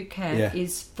do boot camp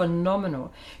is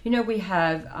phenomenal. We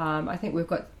have, I think we've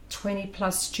got 20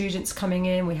 plus students coming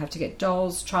in. We have to get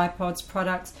dolls, tripods,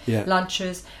 products,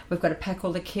 lunches. We've got to pack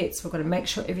all the kits. We've got to make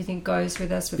sure everything goes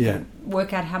with us. We've got to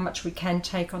work out how much we can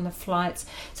take on the flights.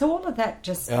 So all of that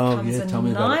just becomes a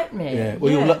nightmare. Yeah.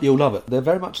 Well, you'll love it. They're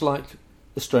very much like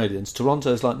Australians.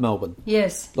 Toronto's like Melbourne.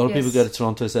 Yes. A lot of people go to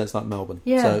Toronto, so it's like Melbourne.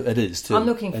 Yeah. So it is too. I'm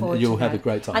looking forward to that. You'll have a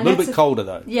great time. And a little bit colder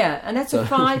though. Yeah, and that's a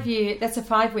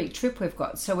 5-week trip we've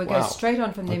got. So we go straight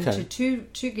on from them to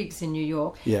two gigs in New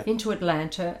York, into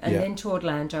Atlanta, and then to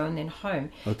Orlando, and then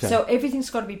home. Okay. So everything's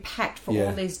got to be packed for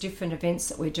all these different events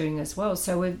that we're doing as well.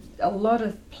 So a lot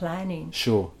of planning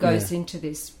goes into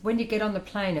this. When you get on the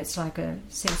plane, it's like a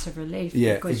sense of relief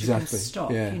because you can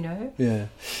stop, Yeah.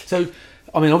 So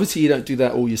I mean, obviously you don't do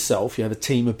that all yourself. You have a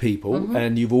team of people,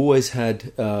 and you've always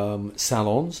had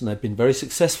salons, and they've been very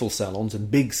successful salons and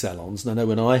big salons. And I know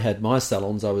when I had my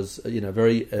salons, I was,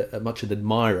 very much an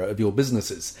admirer of your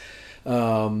businesses.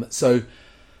 So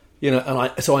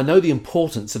I know the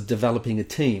importance of developing a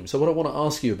team. So what I want to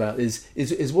ask you about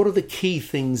is what are the key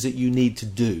things that you need to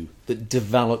do that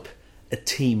develop a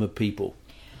team of people?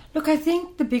 Look, I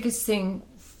think the biggest thing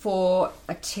for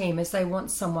a team is they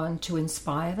want someone to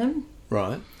inspire them.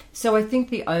 Right. So I think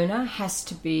the owner has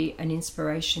to be an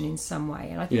inspiration in some way.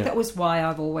 And I think that was why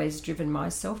I've always driven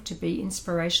myself to be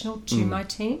inspirational to my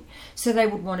team, so they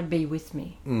would want to be with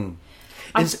me.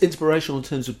 Inspirational in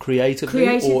terms of creatively,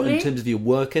 or in terms of your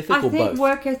work ethic, or both? I think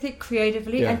work ethic,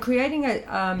 creatively, and creating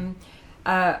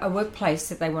a workplace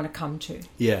that they want to come to.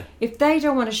 Yeah. If they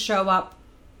don't want to show up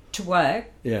to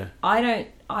work,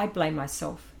 I blame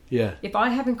myself. Yeah. If I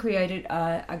haven't created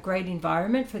a great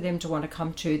environment for them to want to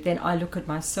come to, then I look at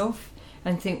myself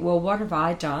and think, well, what have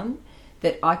I done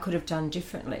that I could have done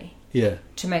differently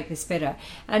to make this better?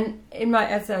 And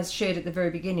as I shared at the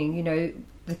very beginning,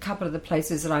 the couple of the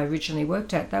places that I originally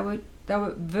worked at, they were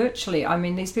virtually, I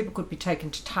mean, these people could be taken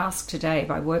to task today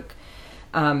by work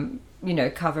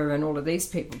cover and all of these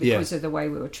people because of the way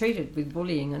we were treated with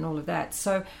bullying and all of that.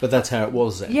 So, but that's how it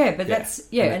was then. Yeah, but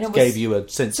and it gave you a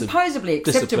sense of supposedly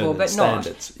acceptable, but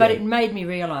standards. Not. But it made me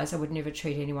realise I would never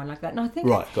treat anyone like that. And I think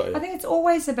I think it's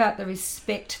always about the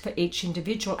respect for each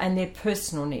individual and their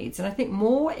personal needs. And I think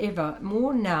more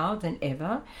now than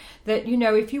ever, that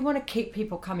if you want to keep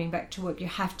people coming back to work, you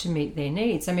have to meet their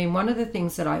needs. I mean, one of the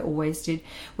things that I always did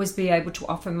was be able to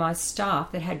offer my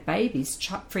staff that had babies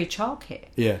free childcare.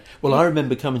 Yeah. Well, I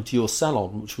remember coming to your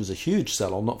salon, which was a huge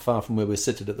salon, not far from where we're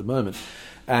sitting at the moment,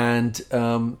 and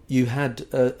you had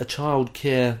a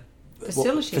childcare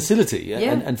facility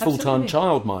and full-time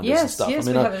childminders and stuff. Yes,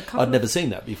 I mean, I'd never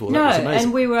seen that before. No, that was amazing.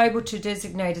 And we were able to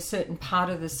designate a certain part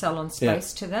of the salon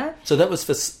space to that. So that was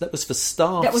for staff.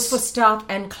 That was for staff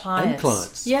and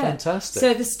clients. Yeah, fantastic.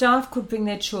 So the staff could bring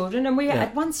their children, and we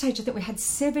at one stage I think we had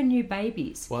 7 new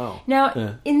babies. Wow.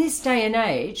 Now in this day and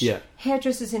age,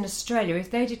 hairdressers in Australia, if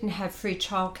they didn't have free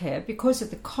childcare because of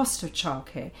the cost of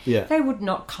childcare, they would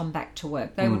not come back to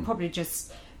work. They would probably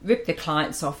just rip the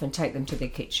clients off and take them to their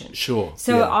kitchen. Sure.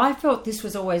 So I felt this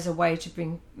was always a way to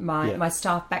bring my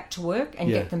staff back to work and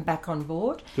get them back on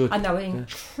board. Good. And they were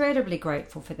incredibly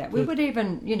grateful for that. We would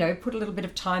even, put a little bit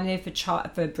of time there for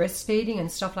breastfeeding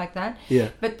and stuff like that. Yeah.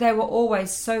 But they were always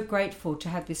so grateful to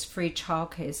have this free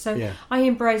childcare. So I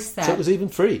embraced that. So it was even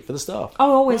free for the staff?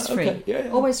 Oh, always free. Okay. Yeah,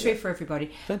 always free for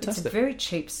everybody. Fantastic. It's a very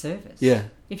cheap service. Yeah.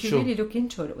 If you really look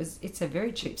into it, it's a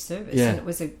very cheap service, and it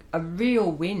was a real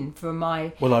win for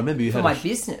my I remember you had my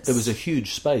business. There was a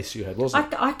huge space you had,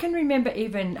 wasn't it? I can remember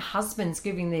even husbands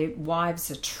giving their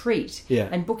wives a treat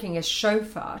and booking a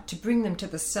chauffeur to bring them to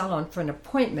the salon for an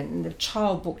appointment, and the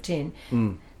child booked in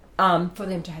for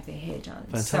them to have their hair done.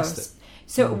 Fantastic.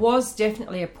 So it was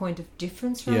definitely a point of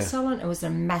difference for our salon. It was a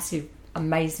massive,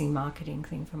 amazing marketing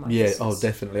thing for my business. Yeah,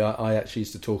 definitely. I actually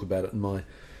used to talk about it in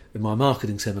my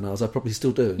marketing seminars. I probably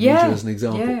still do. Use you as an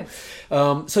example.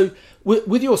 Yeah. So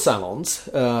with your salons,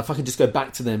 if I can just go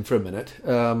back to them for a minute,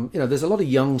 there's a lot of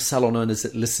young salon owners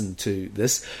that listen to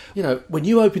this. When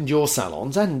you opened your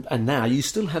salons, and now you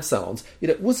still have salons,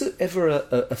 was it ever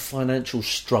a financial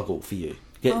struggle for you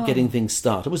getting things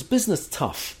started? Was business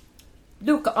tough?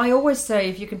 Look, I always say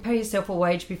if you can pay yourself a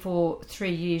wage before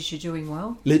 3 years, you're doing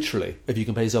well. Literally, if you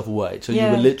can pay yourself a wage. So you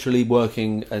were literally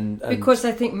working and... Because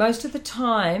I think most of the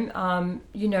time,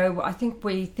 I think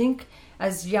we think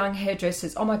as young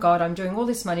hairdressers, oh my God, I'm doing all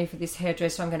this money for this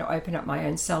hairdresser, I'm going to open up my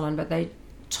own salon. But they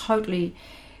totally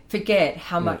forget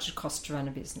how much it costs to run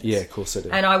a business. Yeah, of course it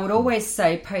is. And I would always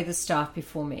say, pay the staff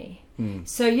before me.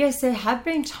 So yes, there have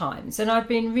been times, and I've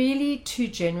been really too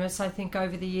generous, I think,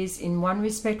 over the years in one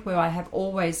respect, where I have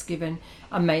always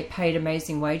paid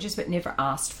amazing wages, but never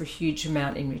asked for a huge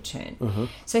amount in return.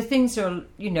 So things are,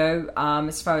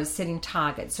 as far as setting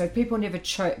targets. So people never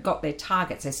got their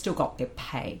targets; they still got their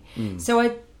pay. So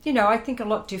I think a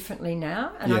lot differently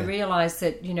now, and I realise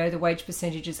that, the wage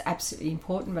percentage is absolutely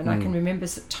important, but I can remember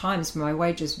times when my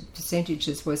wages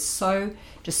percentages were so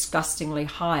disgustingly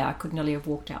high, I could nearly have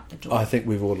walked out the door. I think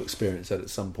we've all experienced that at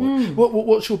some point.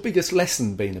 What's your biggest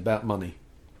lesson been about money?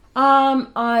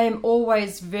 I'm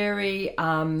always very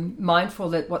mindful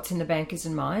that what's in the bank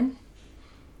isn't mine.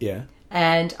 Yeah.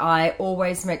 And I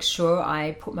always make sure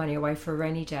I put money away for a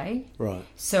rainy day. Right.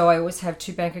 So I always have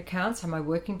 2 bank accounts. I have my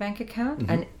working bank account,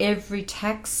 and every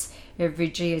tax, every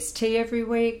GST every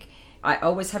week, I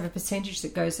always have a percentage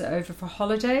that goes over for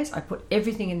holidays. I put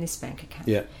everything in this bank account.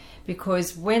 Yeah.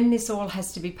 Because when this all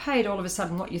has to be paid, all of a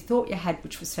sudden what you thought you had,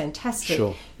 which was fantastic,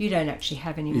 you don't actually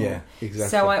have anymore. Yeah, exactly.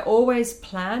 So I always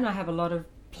plan. I have a lot of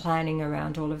planning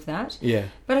around all of that. Yeah.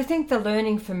 But I think the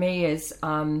learning for me is,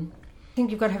 I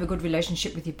think you've got to have a good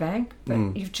relationship with your bank,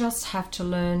 but you just have to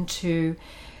learn to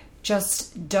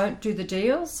just don't do the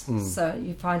deals. So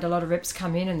you find a lot of reps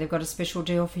come in and they've got a special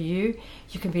deal for you.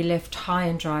 You can be left high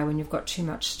and dry when you've got too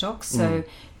much stock. So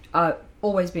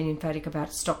always been emphatic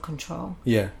about stock control.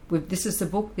 Yeah. This is the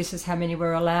book, this is how many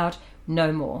we're allowed,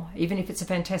 no more. Even if it's a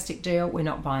fantastic deal, we're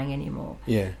not buying any more.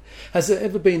 Yeah. Has there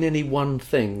ever been any one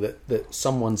thing that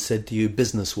someone said to you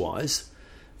business-wise,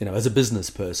 as a business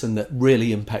person, that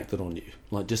really impacted on you?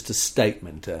 Like just a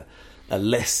statement, a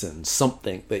lesson,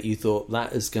 something that you thought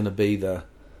that is going to be the,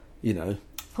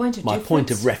 point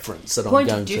of reference that I'm going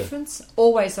to... Point of difference,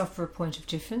 always offer a point of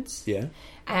difference. Yeah.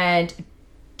 And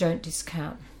don't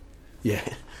discount. Yeah.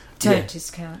 Don't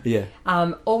discount. Yeah.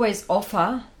 Always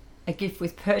offer a gift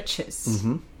with purchase,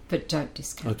 but don't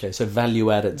discount. Okay, so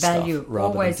value-added stuff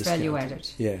rather always than discount. value-added.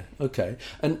 Yeah, okay.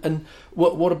 And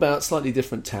what about slightly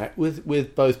different tack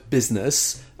with both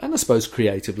business and I suppose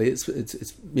creatively? It's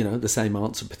the same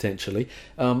answer potentially.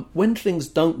 When things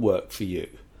don't work for you,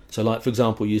 so like for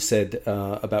example, you said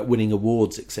about winning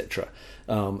awards, etc.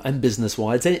 And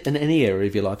business-wise, in any area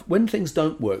of your life, when things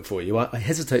don't work for you, I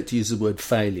hesitate to use the word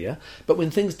failure, but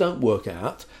when things don't work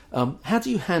out, how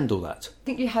do you handle that? I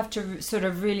think you have to sort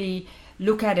of really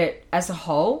look at it as a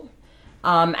whole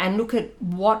and look at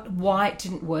why it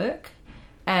didn't work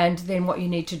and then what you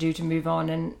need to do to move on.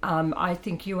 And I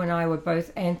think you and I were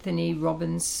both Anthony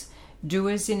Robbins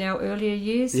doers in our earlier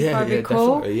years, if I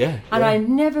recall. Definitely, yeah. And I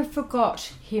never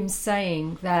forgot him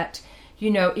saying that,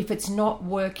 if it's not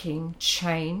working,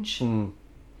 change.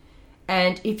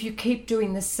 And if you keep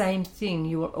doing the same thing,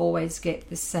 you will always get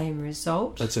the same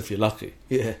result. That's if you're lucky.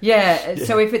 Yeah. Yeah.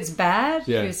 So if it's bad,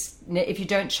 yeah. If you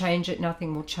don't change it,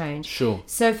 nothing will change. Sure.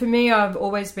 So for me, I've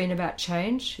always been about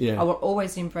change. Yeah. I will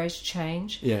always embrace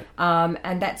change. Yeah.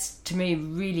 And that's, to me,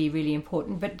 really, really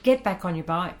important. But get back on your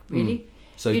bike, really.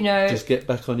 So just get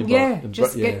back on your bike.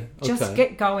 Just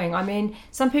get going. I mean,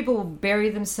 some people will bury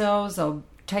themselves, they'll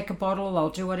take a bottle, they'll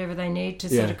do whatever they need to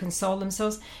sort of console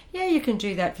themselves. Yeah, you can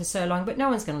do that for so long, but no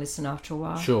one's going to listen after a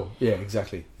while. Sure, yeah,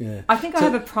 exactly. Yeah. I think I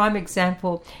have a prime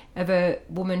example of a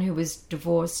woman who was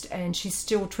divorced and she's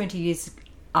still 20 years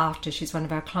after she's one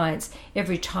of our clients,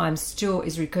 every time still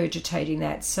is regurgitating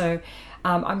that. So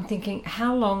I'm thinking,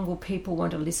 how long will people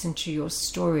want to listen to your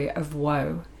story of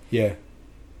woe? Yeah.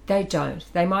 They don't.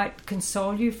 They might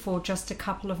console you for just a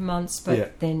couple of months,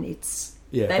 but then it's...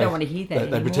 Yeah, they don't want to hear that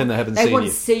anymore. They pretend they haven't seen you. They want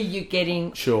to see you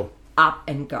getting up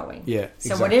and going. Yeah,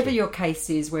 So whatever your case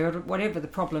is, whatever the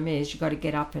problem is, you've got to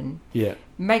get up and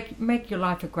make your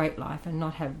life a great life and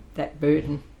not have that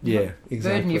burden. Yeah,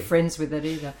 exactly. Burden your friends with it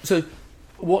either. So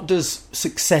what does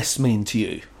success mean to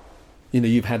you?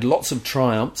 You've had lots of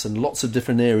triumphs and lots of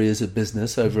different areas of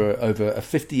business over a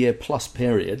 50-year plus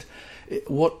period.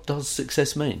 What does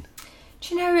success mean?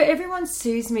 Do you know, everyone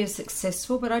sees me as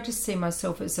successful, but I just see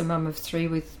myself as a mum of 3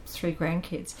 with 3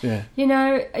 grandkids. Yeah.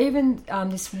 Even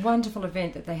this wonderful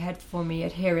event that they had for me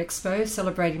at Hair Expo,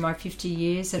 celebrating my 50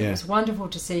 years, and it was wonderful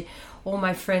to see all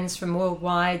my friends from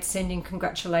worldwide sending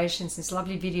congratulations, this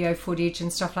lovely video footage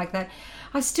and stuff like that.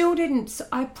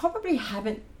 I probably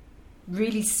haven't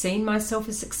really seen myself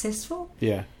as successful.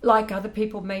 Yeah. Like other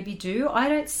people maybe do. I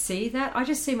don't see that. I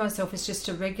just see myself as just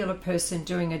a regular person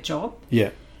doing a job.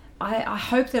 Yeah. I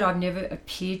hope that I've never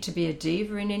appeared to be a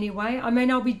diva in any way. I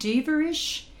mean, I'll be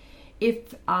diva-ish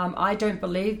if I don't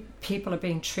believe people are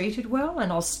being treated well,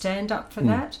 and I'll stand up for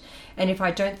that. And if I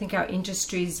don't think our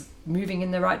industry's moving in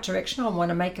the right direction, I want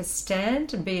to make a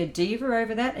stand and be a diva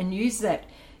over that and use that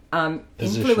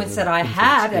influence that I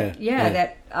have,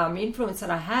 influence that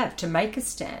I have to make a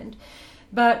stand.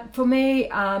 But for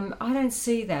me, I don't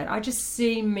see that. I just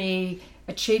see me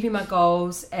achieving my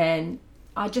goals, and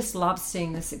I just love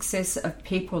seeing the success of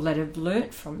people that have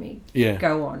learnt from me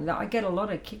go on. I get a lot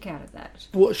of kick out of that.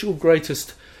 What's your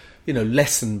greatest,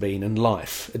 lesson been in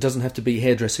life? It doesn't have to be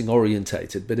hairdressing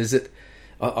orientated, but is it...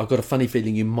 I've got a funny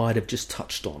feeling you might have just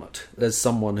touched on it. As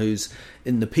someone who's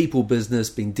in the people business,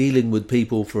 been dealing with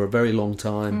people for a very long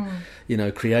time,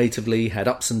 creatively, had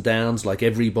ups and downs like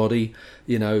everybody,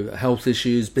 health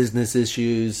issues, business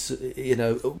issues,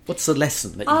 what's the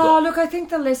lesson that you got? Look, I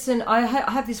think the lesson, I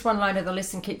have this one liner, the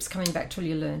lesson keeps coming back till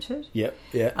you learnt it.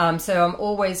 Yeah. So I'm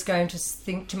always going to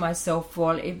think to myself,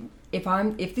 well,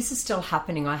 if this is still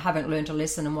happening, I haven't learned a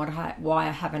lesson, and why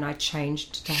haven't I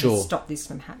changed to stop this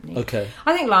from happening? Okay.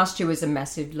 I think last year was a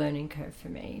massive learning curve for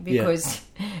me because,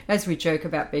 as we joke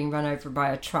about being run over by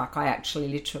a truck, I actually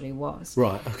literally was.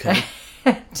 Right. Okay.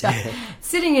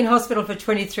 Sitting in hospital for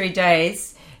 23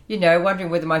 days, wondering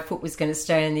whether my foot was going to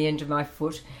stay in the end of my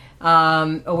foot.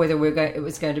 Or whether it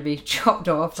was going to be chopped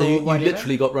off. So you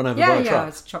literally got run over by a truck? Yeah, I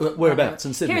was chopped. Whereabouts?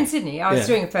 In Sydney? Here in Sydney. I was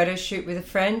doing a photo shoot with a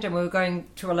friend, and we were going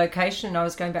to a location, and I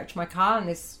was going back to my car, and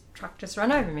this truck just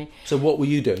ran over me. So what were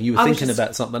you doing? You were thinking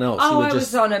about something else? I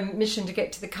was on a mission to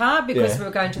get to the car because we were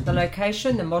going to the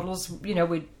location. The models,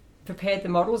 we'd prepared the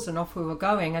models, and off we were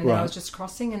going. And then I was just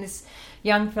crossing, and this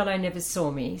young fellow never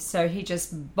saw me. So he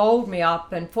just bowled me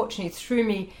up and fortunately threw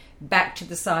me back to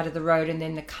the side of the road, and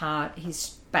then the car,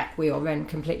 his back wheel ran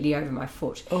completely over my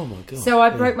foot. Oh my God. So I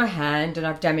broke my hand and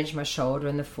I've damaged my shoulder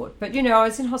and the foot. But I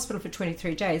was in hospital for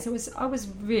 23 days. I was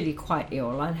really quite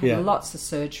ill. I had lots of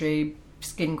surgery,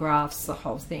 skin grafts, the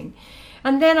whole thing.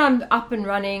 And then I'm up and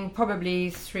running probably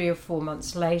 3 or 4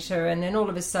 months later, and then all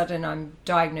of a sudden I'm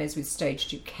diagnosed with stage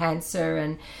 2 cancer,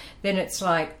 and then it's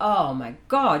like, oh my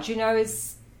God,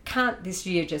 can't this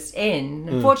year just end?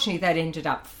 Unfortunately, that ended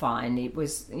up fine. It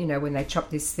was, when they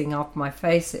chopped this thing off my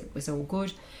face, it was all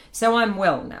good. So I'm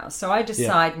well now. So I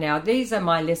decide now, these are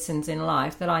my lessons in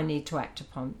life that I need to act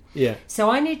upon. Yeah. So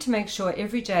I need to make sure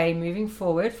every day moving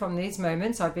forward from these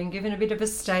moments, I've been given a bit of a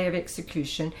stay of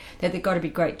execution, that there've got to be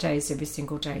great days every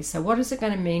single day. So what is it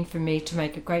going to mean for me to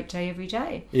make a great day every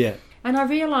day? Yeah. And I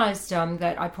realised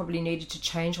that I probably needed to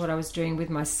change what I was doing with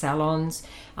my salons,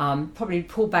 probably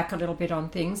pull back a little bit on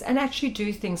things and actually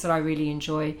do things that I really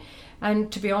enjoy.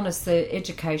 And to be honest, the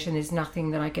education, there's nothing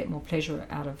that I get more pleasure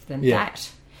out of than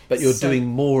that. But you're doing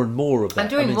more and more of that. I'm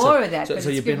doing more of that. So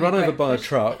you've been run over by a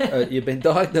truck, you've been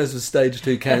diagnosed with stage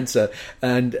 2 cancer,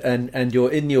 and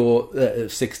you're in your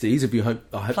 60s,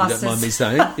 I hope you don't mind me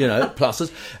saying,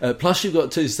 pluses. Plus you've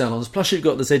got 2 salons, plus you've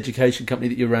got this education company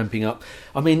that you're ramping up.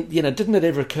 I mean, didn't it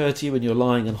ever occur to you when you're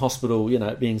lying in hospital,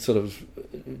 being sort of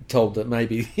told that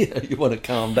maybe you want to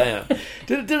calm down?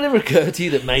 Did it ever occur to you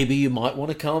that maybe you might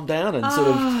want to calm down and sort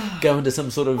of go into some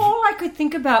sort of... All I could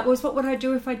think about was, what would I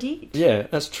do if I did? Yeah,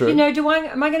 that's true. Am I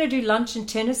going to do lunch and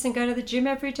tennis and go to the gym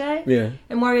every day? Yeah.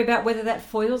 And worry about whether that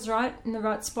foil's right in the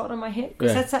right spot on my head?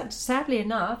 Because that's sadly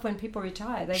enough, when people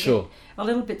retire, they get a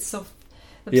little bit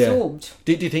self-absorbed.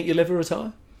 Yeah. Do you think you'll ever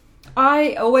retire?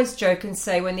 I always joke and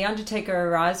say, when the Undertaker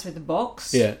arrives with the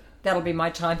box, that'll be my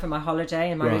time for my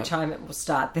holiday, and my retirement will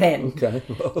start then. Okay.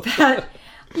 But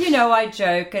I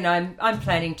joke, and I'm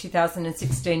planning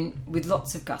 2016 with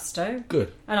lots of gusto.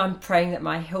 Good. And I'm praying that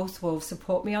my health will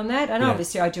support me on that. And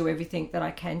obviously I do everything that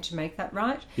I can to make that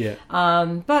right. Yeah.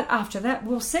 But after that,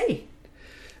 we'll see.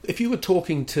 If you were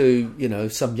talking to,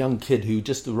 some young kid who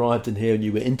just arrived in here and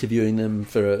you were interviewing them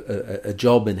for a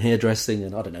job in hairdressing,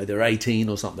 and I don't know, they're 18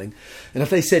 or something, and if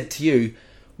they said to you,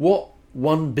 what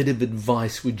one bit of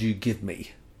advice would you give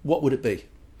me? What would it be?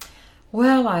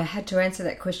 Well, I had to answer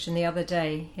that question the other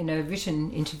day in a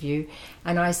written interview,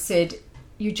 and I said,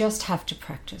 you just have to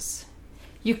practice.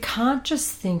 You can't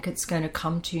just think it's going to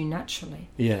come to you naturally.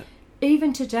 Yeah.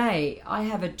 Even today, I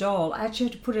have a doll. I actually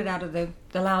had to put it out of the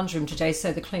lounge room today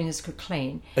so the cleaners could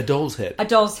clean. A doll's head? A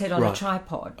doll's head on a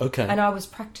tripod. Okay. And I was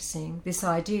practicing this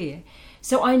idea.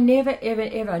 So I never, ever,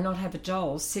 ever not have a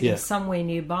doll sitting somewhere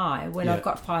nearby when I've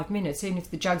got 5 minutes, even if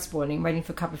the jug's boiling, waiting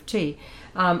for a cup of tea.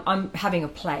 I'm having a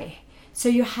play. So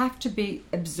you have to be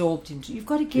absorbed into it. You've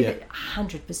got to give it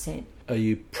 100%. Are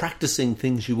you practicing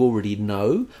things you already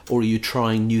know, or are you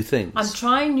trying new things? I'm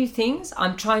trying new things.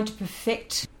 I'm trying to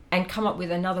perfect and come up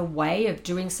with another way of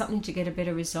doing something to get a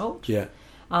better result. Yeah.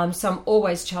 So I'm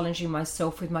always challenging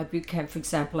myself with my boot camp, for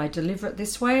example. I deliver it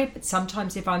this way, but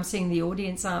sometimes if I'm seeing the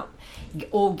audience aren't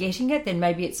all getting it, then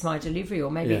maybe it's my delivery,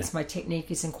 or maybe it's my technique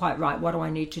isn't quite right. What do I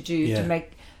need to do to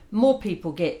make more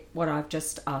people get what I've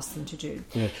just asked them to do?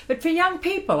 Yeah. But for young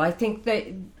people, I think that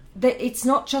it's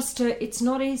not it's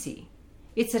not easy.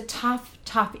 It's a tough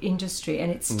industry,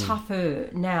 and it's tougher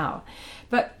now.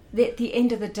 But at the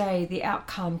end of the day, the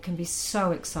outcome can be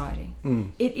so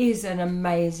exciting. It is an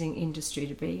amazing industry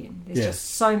to be in. There's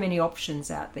just so many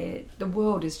options out there. The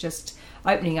world is just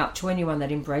opening up to anyone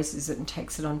that embraces it and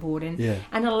takes it on board and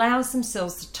allows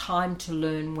themselves the time to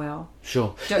learn well.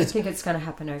 Sure. Don't think it's going to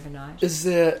happen overnight. Is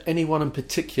there anyone in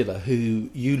particular who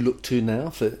you look to now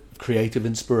for creative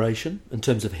inspiration in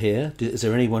terms of hair? Is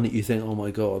there anyone that you think, oh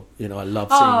my God, I love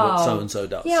seeing what so-and-so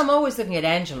does? Yeah, I'm always looking at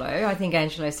Angelo. I think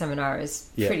Angelo Seminara is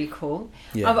pretty cool.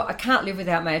 Yeah. I can't live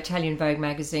without my Italian Vogue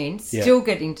magazine, still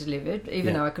getting delivered,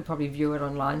 even though I could probably view it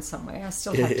online somewhere. I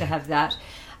still have to have that.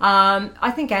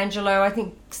 I think Angelo, I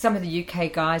think some of the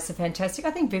UK guys are fantastic.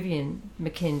 I think Vivian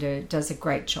McKinder does a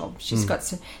great job. She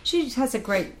has a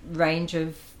great range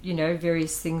of,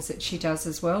 various things that she does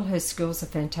as well. Her skills are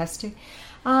fantastic.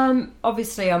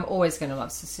 Obviously, I'm always going to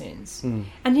love Sassoons. And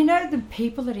the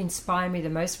people that inspire me the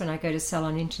most when I go to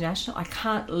Salon International, I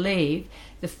can't leave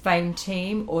the Fame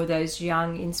team or those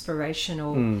young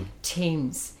inspirational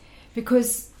teams.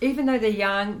 Because even though they're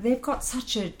young, they've got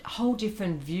such a whole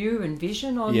different view and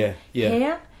vision on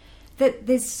hair that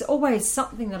there's always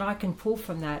something that I can pull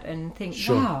from that and think,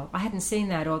 wow, I hadn't seen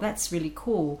that, or that's really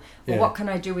cool, or what can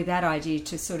I do with that idea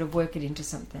to sort of work it into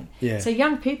something. Yeah. So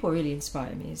young people really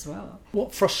inspire me as well.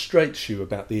 What frustrates you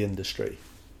about the industry?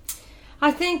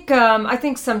 I think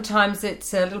sometimes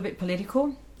it's a little bit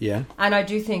political. Yeah. And I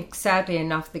do think, sadly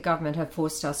enough, the government have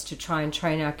forced us to try and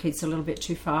train our kids a little bit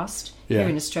too fast, here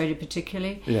in Australia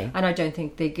particularly. Yeah. And I don't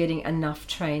think they're getting enough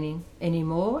training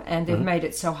anymore. And they've made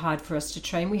it so hard for us to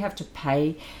train. We have to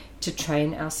pay to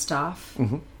train our staff.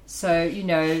 Mm-hmm. So,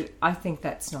 I think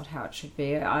that's not how it should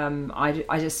be.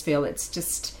 I just feel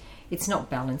it's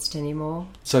not balanced anymore.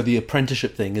 So the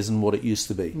apprenticeship thing isn't what it used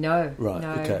to be? No. Right,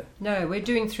 okay. No, we're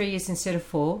doing 3 years instead of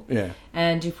 4. Yeah.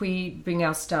 And if we bring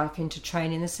our staff in to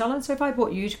train in the salon, so if I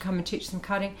brought you to come and teach them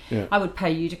cutting, I would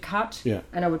pay you to cut,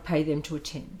 and I would pay them to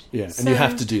attend. Yeah, and you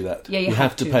have to do that. Yeah, you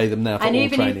have to pay them now for and all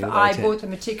even training. And even if I bought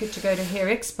them a ticket to go to Hair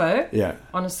Expo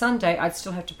on a Sunday, I'd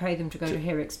still have to pay them to go to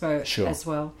Hair Expo as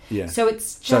well. Yeah. So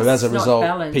it's just so as a result, not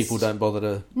balanced. People don't bother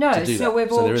to do that. So we've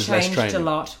all changed a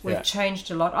lot. We've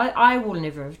changed a lot. I will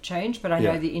never have changed, but I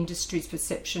know the industry's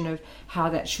perception of how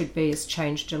that should be has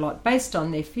changed a lot based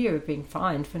on their fear of being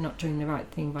fined for not doing the right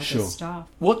thing by their staff.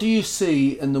 What do you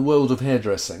see in the world of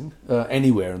hairdressing,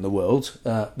 anywhere in the world,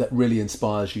 that really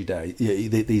inspires you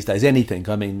these days? Anything?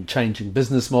 I mean, changing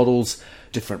business models,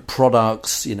 different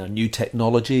products, new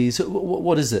technologies.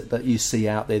 What is it that you see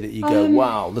out there that you go,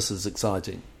 wow, this is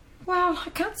exciting? Well, I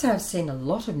can't say I've seen a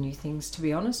lot of new things, to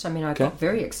be honest. I mean, I got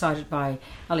very excited by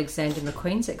Alexander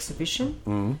McQueen's exhibition.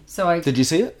 Mm. So Did you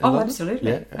see it?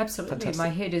 Absolutely. Yeah, absolutely. Fantastic. My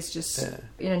head is just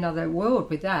in another world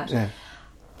with that. Yeah.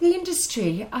 The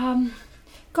industry,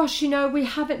 we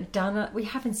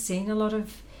haven't seen a lot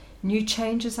of new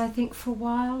changes, I think, for a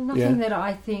while. Nothing that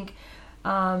I think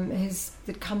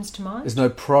that comes to mind. There's no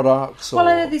products. Well,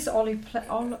 I know this Olaplex.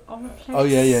 Oh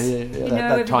yeah.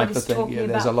 That type of thing. Yeah,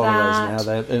 there's a lot of those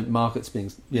now. The market's being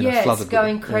flooded. It's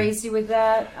going crazy with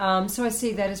that. So I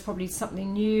see that as probably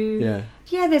something new. Yeah.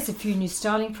 Yeah, there's a few new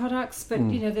styling products, but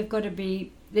they've got to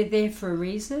be. They're there for a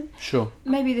reason. Sure.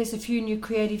 Maybe there's a few new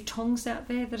creative tongs out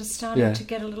there that are starting to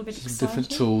get a little bit exciting. Different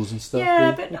tools and stuff.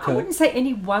 Yeah, but I wouldn't say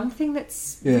any one thing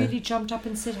that's really jumped up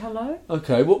and said hello.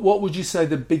 Okay. What would you say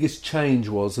the biggest change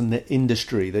was in the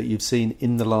industry that you've seen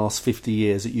in the last 50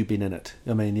 years that you've been in it?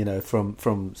 I mean, from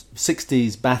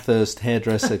 60s Bathurst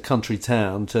hairdresser country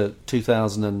town to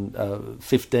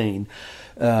 2015,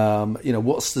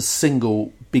 what's the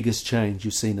single biggest change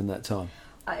you've seen in that time?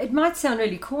 It might sound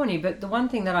really corny, but the one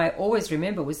thing that I always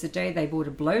remember was the day they brought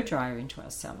a blow dryer into our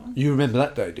salon. You remember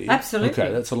that day, do you? Absolutely.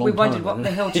 Okay, that's a long time. We wondered what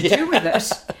the hell to do with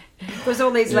it. Because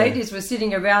all these ladies were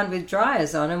sitting around with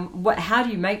dryers on, and how do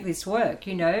you make this work,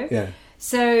 Yeah.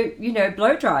 So,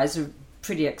 blow dryers are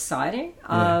pretty exciting.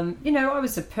 I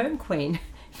was a perm queen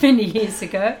many years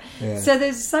ago. Yeah. So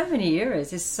there's so many eras,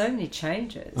 there's so many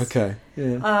changes. Okay.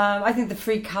 Yeah. I think the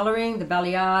free colouring, the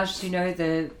balayage,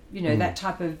 that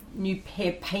type of new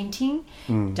hair painting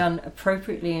done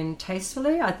appropriately and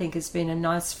tastefully, I think has been a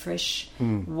nice fresh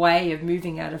way of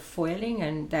moving out of foiling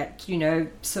and that,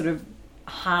 sort of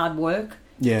hard work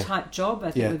type job. I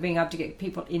think we're being able to get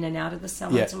people in and out of the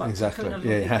salons a lot quicker and a little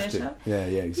bit better. Yeah,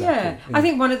 exactly. Yeah. I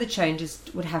think one of the changes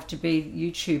would have to be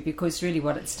YouTube, because really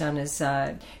what it's done is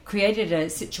created a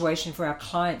situation for our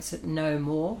clients that know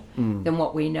more than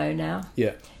what we know now.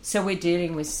 Yeah. So we're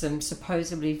dealing with some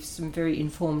very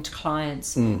informed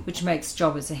clients, which makes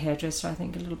job as a hairdresser, I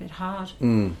think, a little bit hard.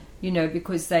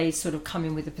 Because they sort of come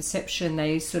in with a perception,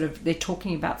 they're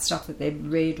talking about stuff that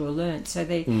they've read or learnt. So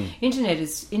the internet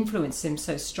has influenced them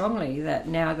so strongly that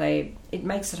now it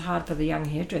makes it hard for the young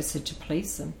hairdresser to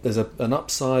please them. There's an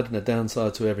upside and a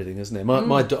downside to everything, isn't there?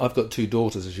 I've got 2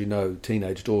 daughters, as you know,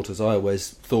 teenage daughters. I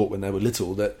always thought when they were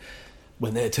little that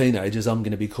when they're teenagers, I'm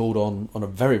going to be called on a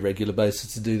very regular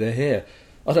basis to do their hair.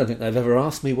 I don't think they've ever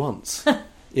asked me once.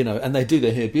 and they do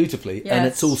their hair beautifully, and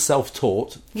it's all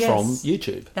self-taught from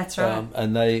YouTube. That's right.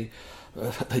 And they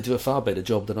do a far better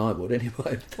job than I would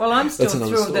anyway. Well, I'm still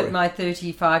thrilled that my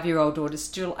 35-year-old daughter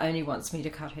still only wants me to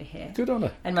cut her hair. Good on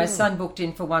her. And my son booked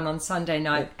in for one on Sunday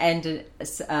night and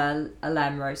a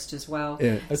lamb roast as well.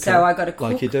 Yeah, okay. So I got to cook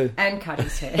like you do. and cut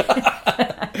his hair.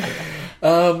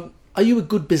 Are you a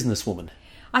good businesswoman?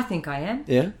 I think I am.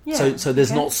 Yeah? So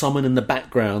there's not someone in the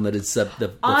background that is the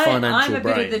financial I'm a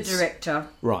brains. bit of the director.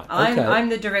 Right, okay. I'm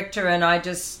the director, and I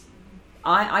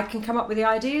can come up with the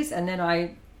ideas, and then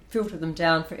I filter them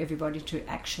down for everybody to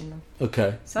action them.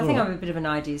 Okay. So I think I'm a bit of an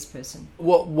ideas person.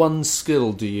 What one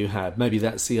skill do you have? Maybe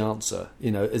that's the answer.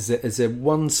 Is there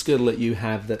one skill that you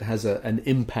have that has an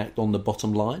impact on the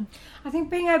bottom line? I think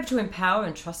being able to empower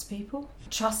and trust people.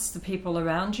 Trust the people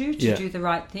around you to do the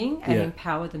right thing and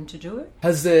empower them to do it.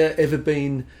 Has there ever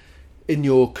been, in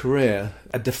your career,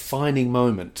 a defining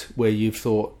moment where you've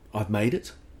thought, I've made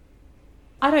it?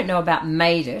 I don't know about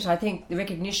made it. I think the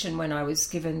recognition when I was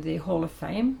given the Hall of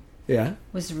Fame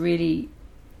was really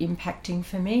impacting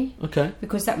for me. Okay.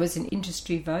 Because that was an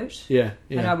industry vote. Yeah.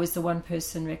 And I was the one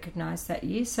person recognised that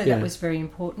year, so that was very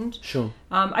important. Sure.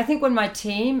 I think when my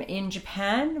team in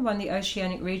Japan won the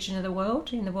Oceanic region of the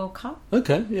world in the World Cup.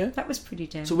 Okay, yeah. That was pretty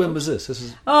damn So when was this?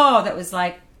 that was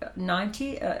like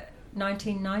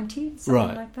 1990,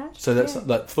 something like that. So that's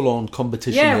like full-on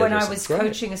competition. Yeah, when I was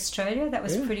coaching Australia, that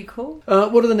was pretty cool.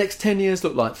 What do the next 10 years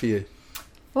look like for you?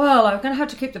 Well, I'm going to have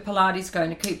to keep the Pilates going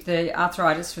to keep the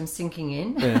arthritis from sinking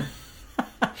in. Yeah.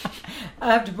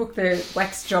 I have to book the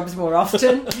wax jobs more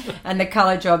often and the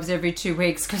colour jobs every 2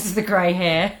 weeks because of the grey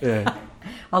hair. Yeah.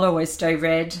 I'll always stay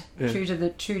red, true to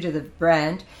the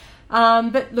brand.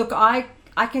 But look, I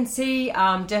can see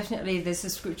definitely the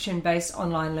subscription-based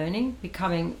online learning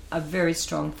becoming a very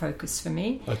strong focus for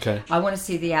me. Okay. I want to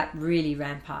see the app really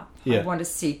ramp up. Yeah. I want to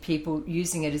see people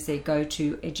using it as their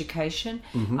go-to education.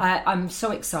 Mm-hmm. I'm so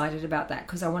excited about that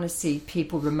because I want to see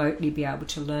people remotely be able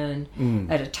to learn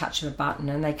at a touch of a button,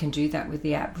 and they can do that with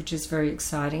the app, which is very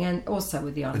exciting, and also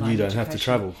with the online And you don't education. have to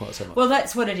travel quite so much. Well,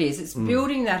 that's what it is. It's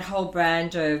building that whole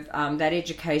brand of that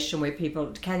education where people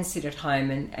can sit at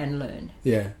home and learn.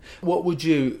 Yeah. What would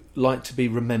you like to be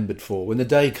remembered for when the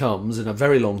day comes in a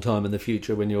very long time in the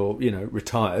future when you're,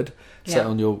 retired, sat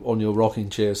on your rocking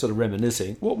chair sort of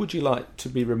reminiscing? What would you like to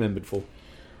be remembered for?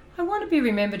 I want to be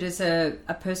remembered as a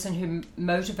person who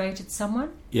motivated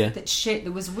someone that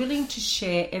was willing to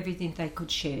share everything they could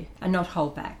share and not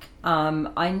hold back.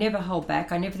 I never hold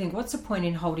back. I never think, what's the point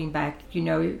in holding back?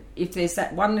 If there's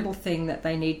that one little thing that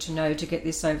they need to know to get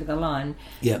this over the line,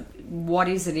 what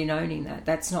is it in owning that?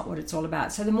 That's not what it's all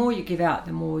about. So the more you give out,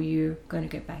 the more you're going to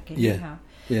get back anyhow.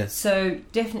 Yeah. So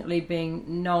definitely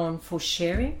being known for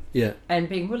sharing and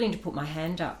being willing to put my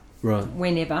hand up. Right.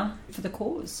 Whenever, for the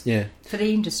cause. Yeah. For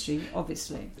the industry,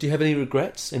 obviously. Do you have any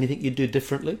regrets? Anything you'd do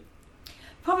differently?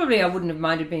 Probably I wouldn't have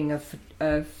minded being a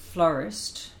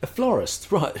florist. A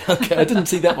florist, right. Okay, I didn't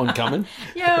see that one coming.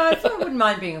 Yeah, I thought I wouldn't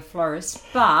mind being a florist,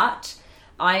 but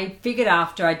I figured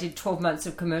after I did 12 months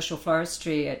of commercial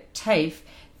floristry at TAFE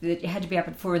that you had to be up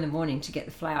at 4 a.m. to get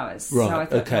the flowers. Right, so I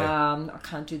thought, okay. I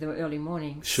can't do the early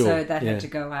morning. Sure, so that had to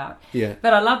go out. Yeah.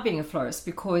 But I love being a florist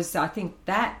because I think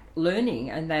that learning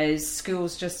and those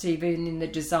skills just even in the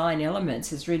design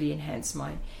elements has really enhanced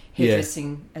my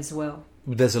hairdressing as well.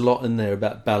 There's a lot in there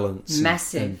about balance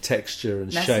and texture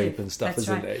and shape and stuff, That's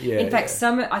isn't right. there? Yeah. In fact,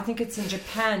 I think it's in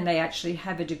Japan, they actually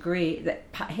have a degree that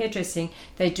hairdressing,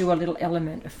 they do a little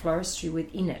element of floristry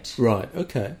within it. Right,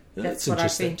 okay. That's what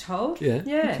I've been told. Yeah.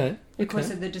 Okay.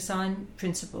 Because of the design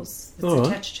principles that's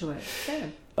attached to it. Yeah.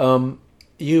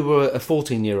 You were a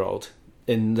 14-year-old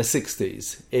in the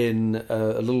 60s in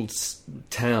a little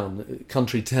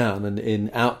country town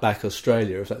in outback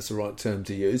Australia, if that's the right term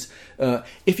to use.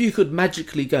 If you could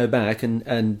magically go back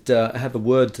and have a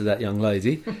word to that young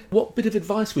lady, what bit of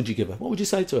advice would you give her? What would you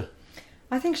say to her?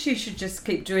 I think she should just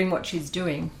keep doing what she's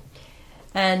doing.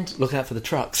 And look out for the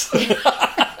trucks.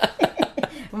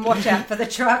 And watch out for the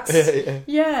trucks.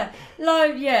 Yeah,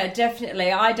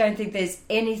 definitely. I don't think there's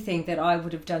anything that I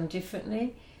would have done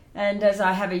differently. And as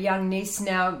I have a young niece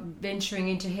now venturing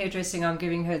into hairdressing, I'm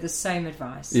giving her the same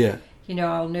advice. Yeah.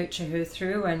 I'll nurture her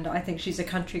through, and I think she's a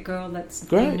country girl that's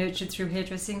Great. being nurtured through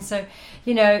hairdressing. So,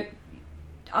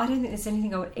 I don't think there's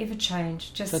anything I would ever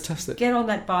change. Just fantastic. Get on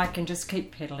that bike and just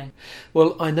keep pedaling.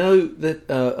 Well, I know that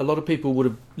a lot of people would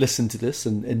have listened to this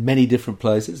in many different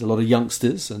places, a lot of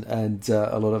youngsters and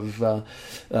a lot of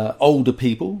older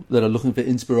people that are looking for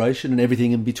inspiration and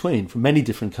everything in between from many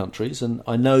different countries. And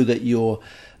I know that your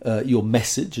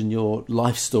message and your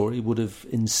life story would have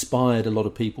inspired a lot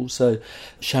of people. So,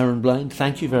 Sharon Blain,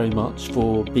 thank you very much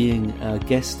for being our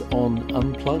guest on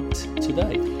Unplugged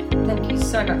today. Thank you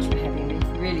so much for having me.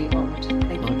 Really honoured.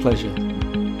 Thank you. My pleasure.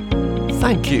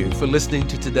 Thank you for listening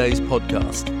to today's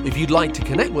podcast. If you'd like to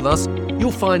connect with us,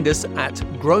 you'll find us at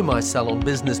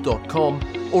growmysalonbusiness.com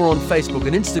or on Facebook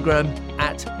and Instagram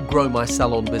at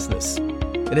growmysalonbusiness.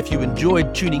 And if you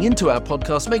enjoyed tuning into our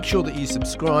podcast, make sure that you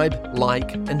subscribe,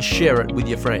 like, and share it with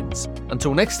your friends.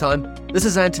 Until next time, this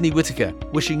is Anthony Whitaker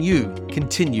wishing you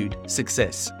continued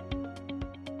success.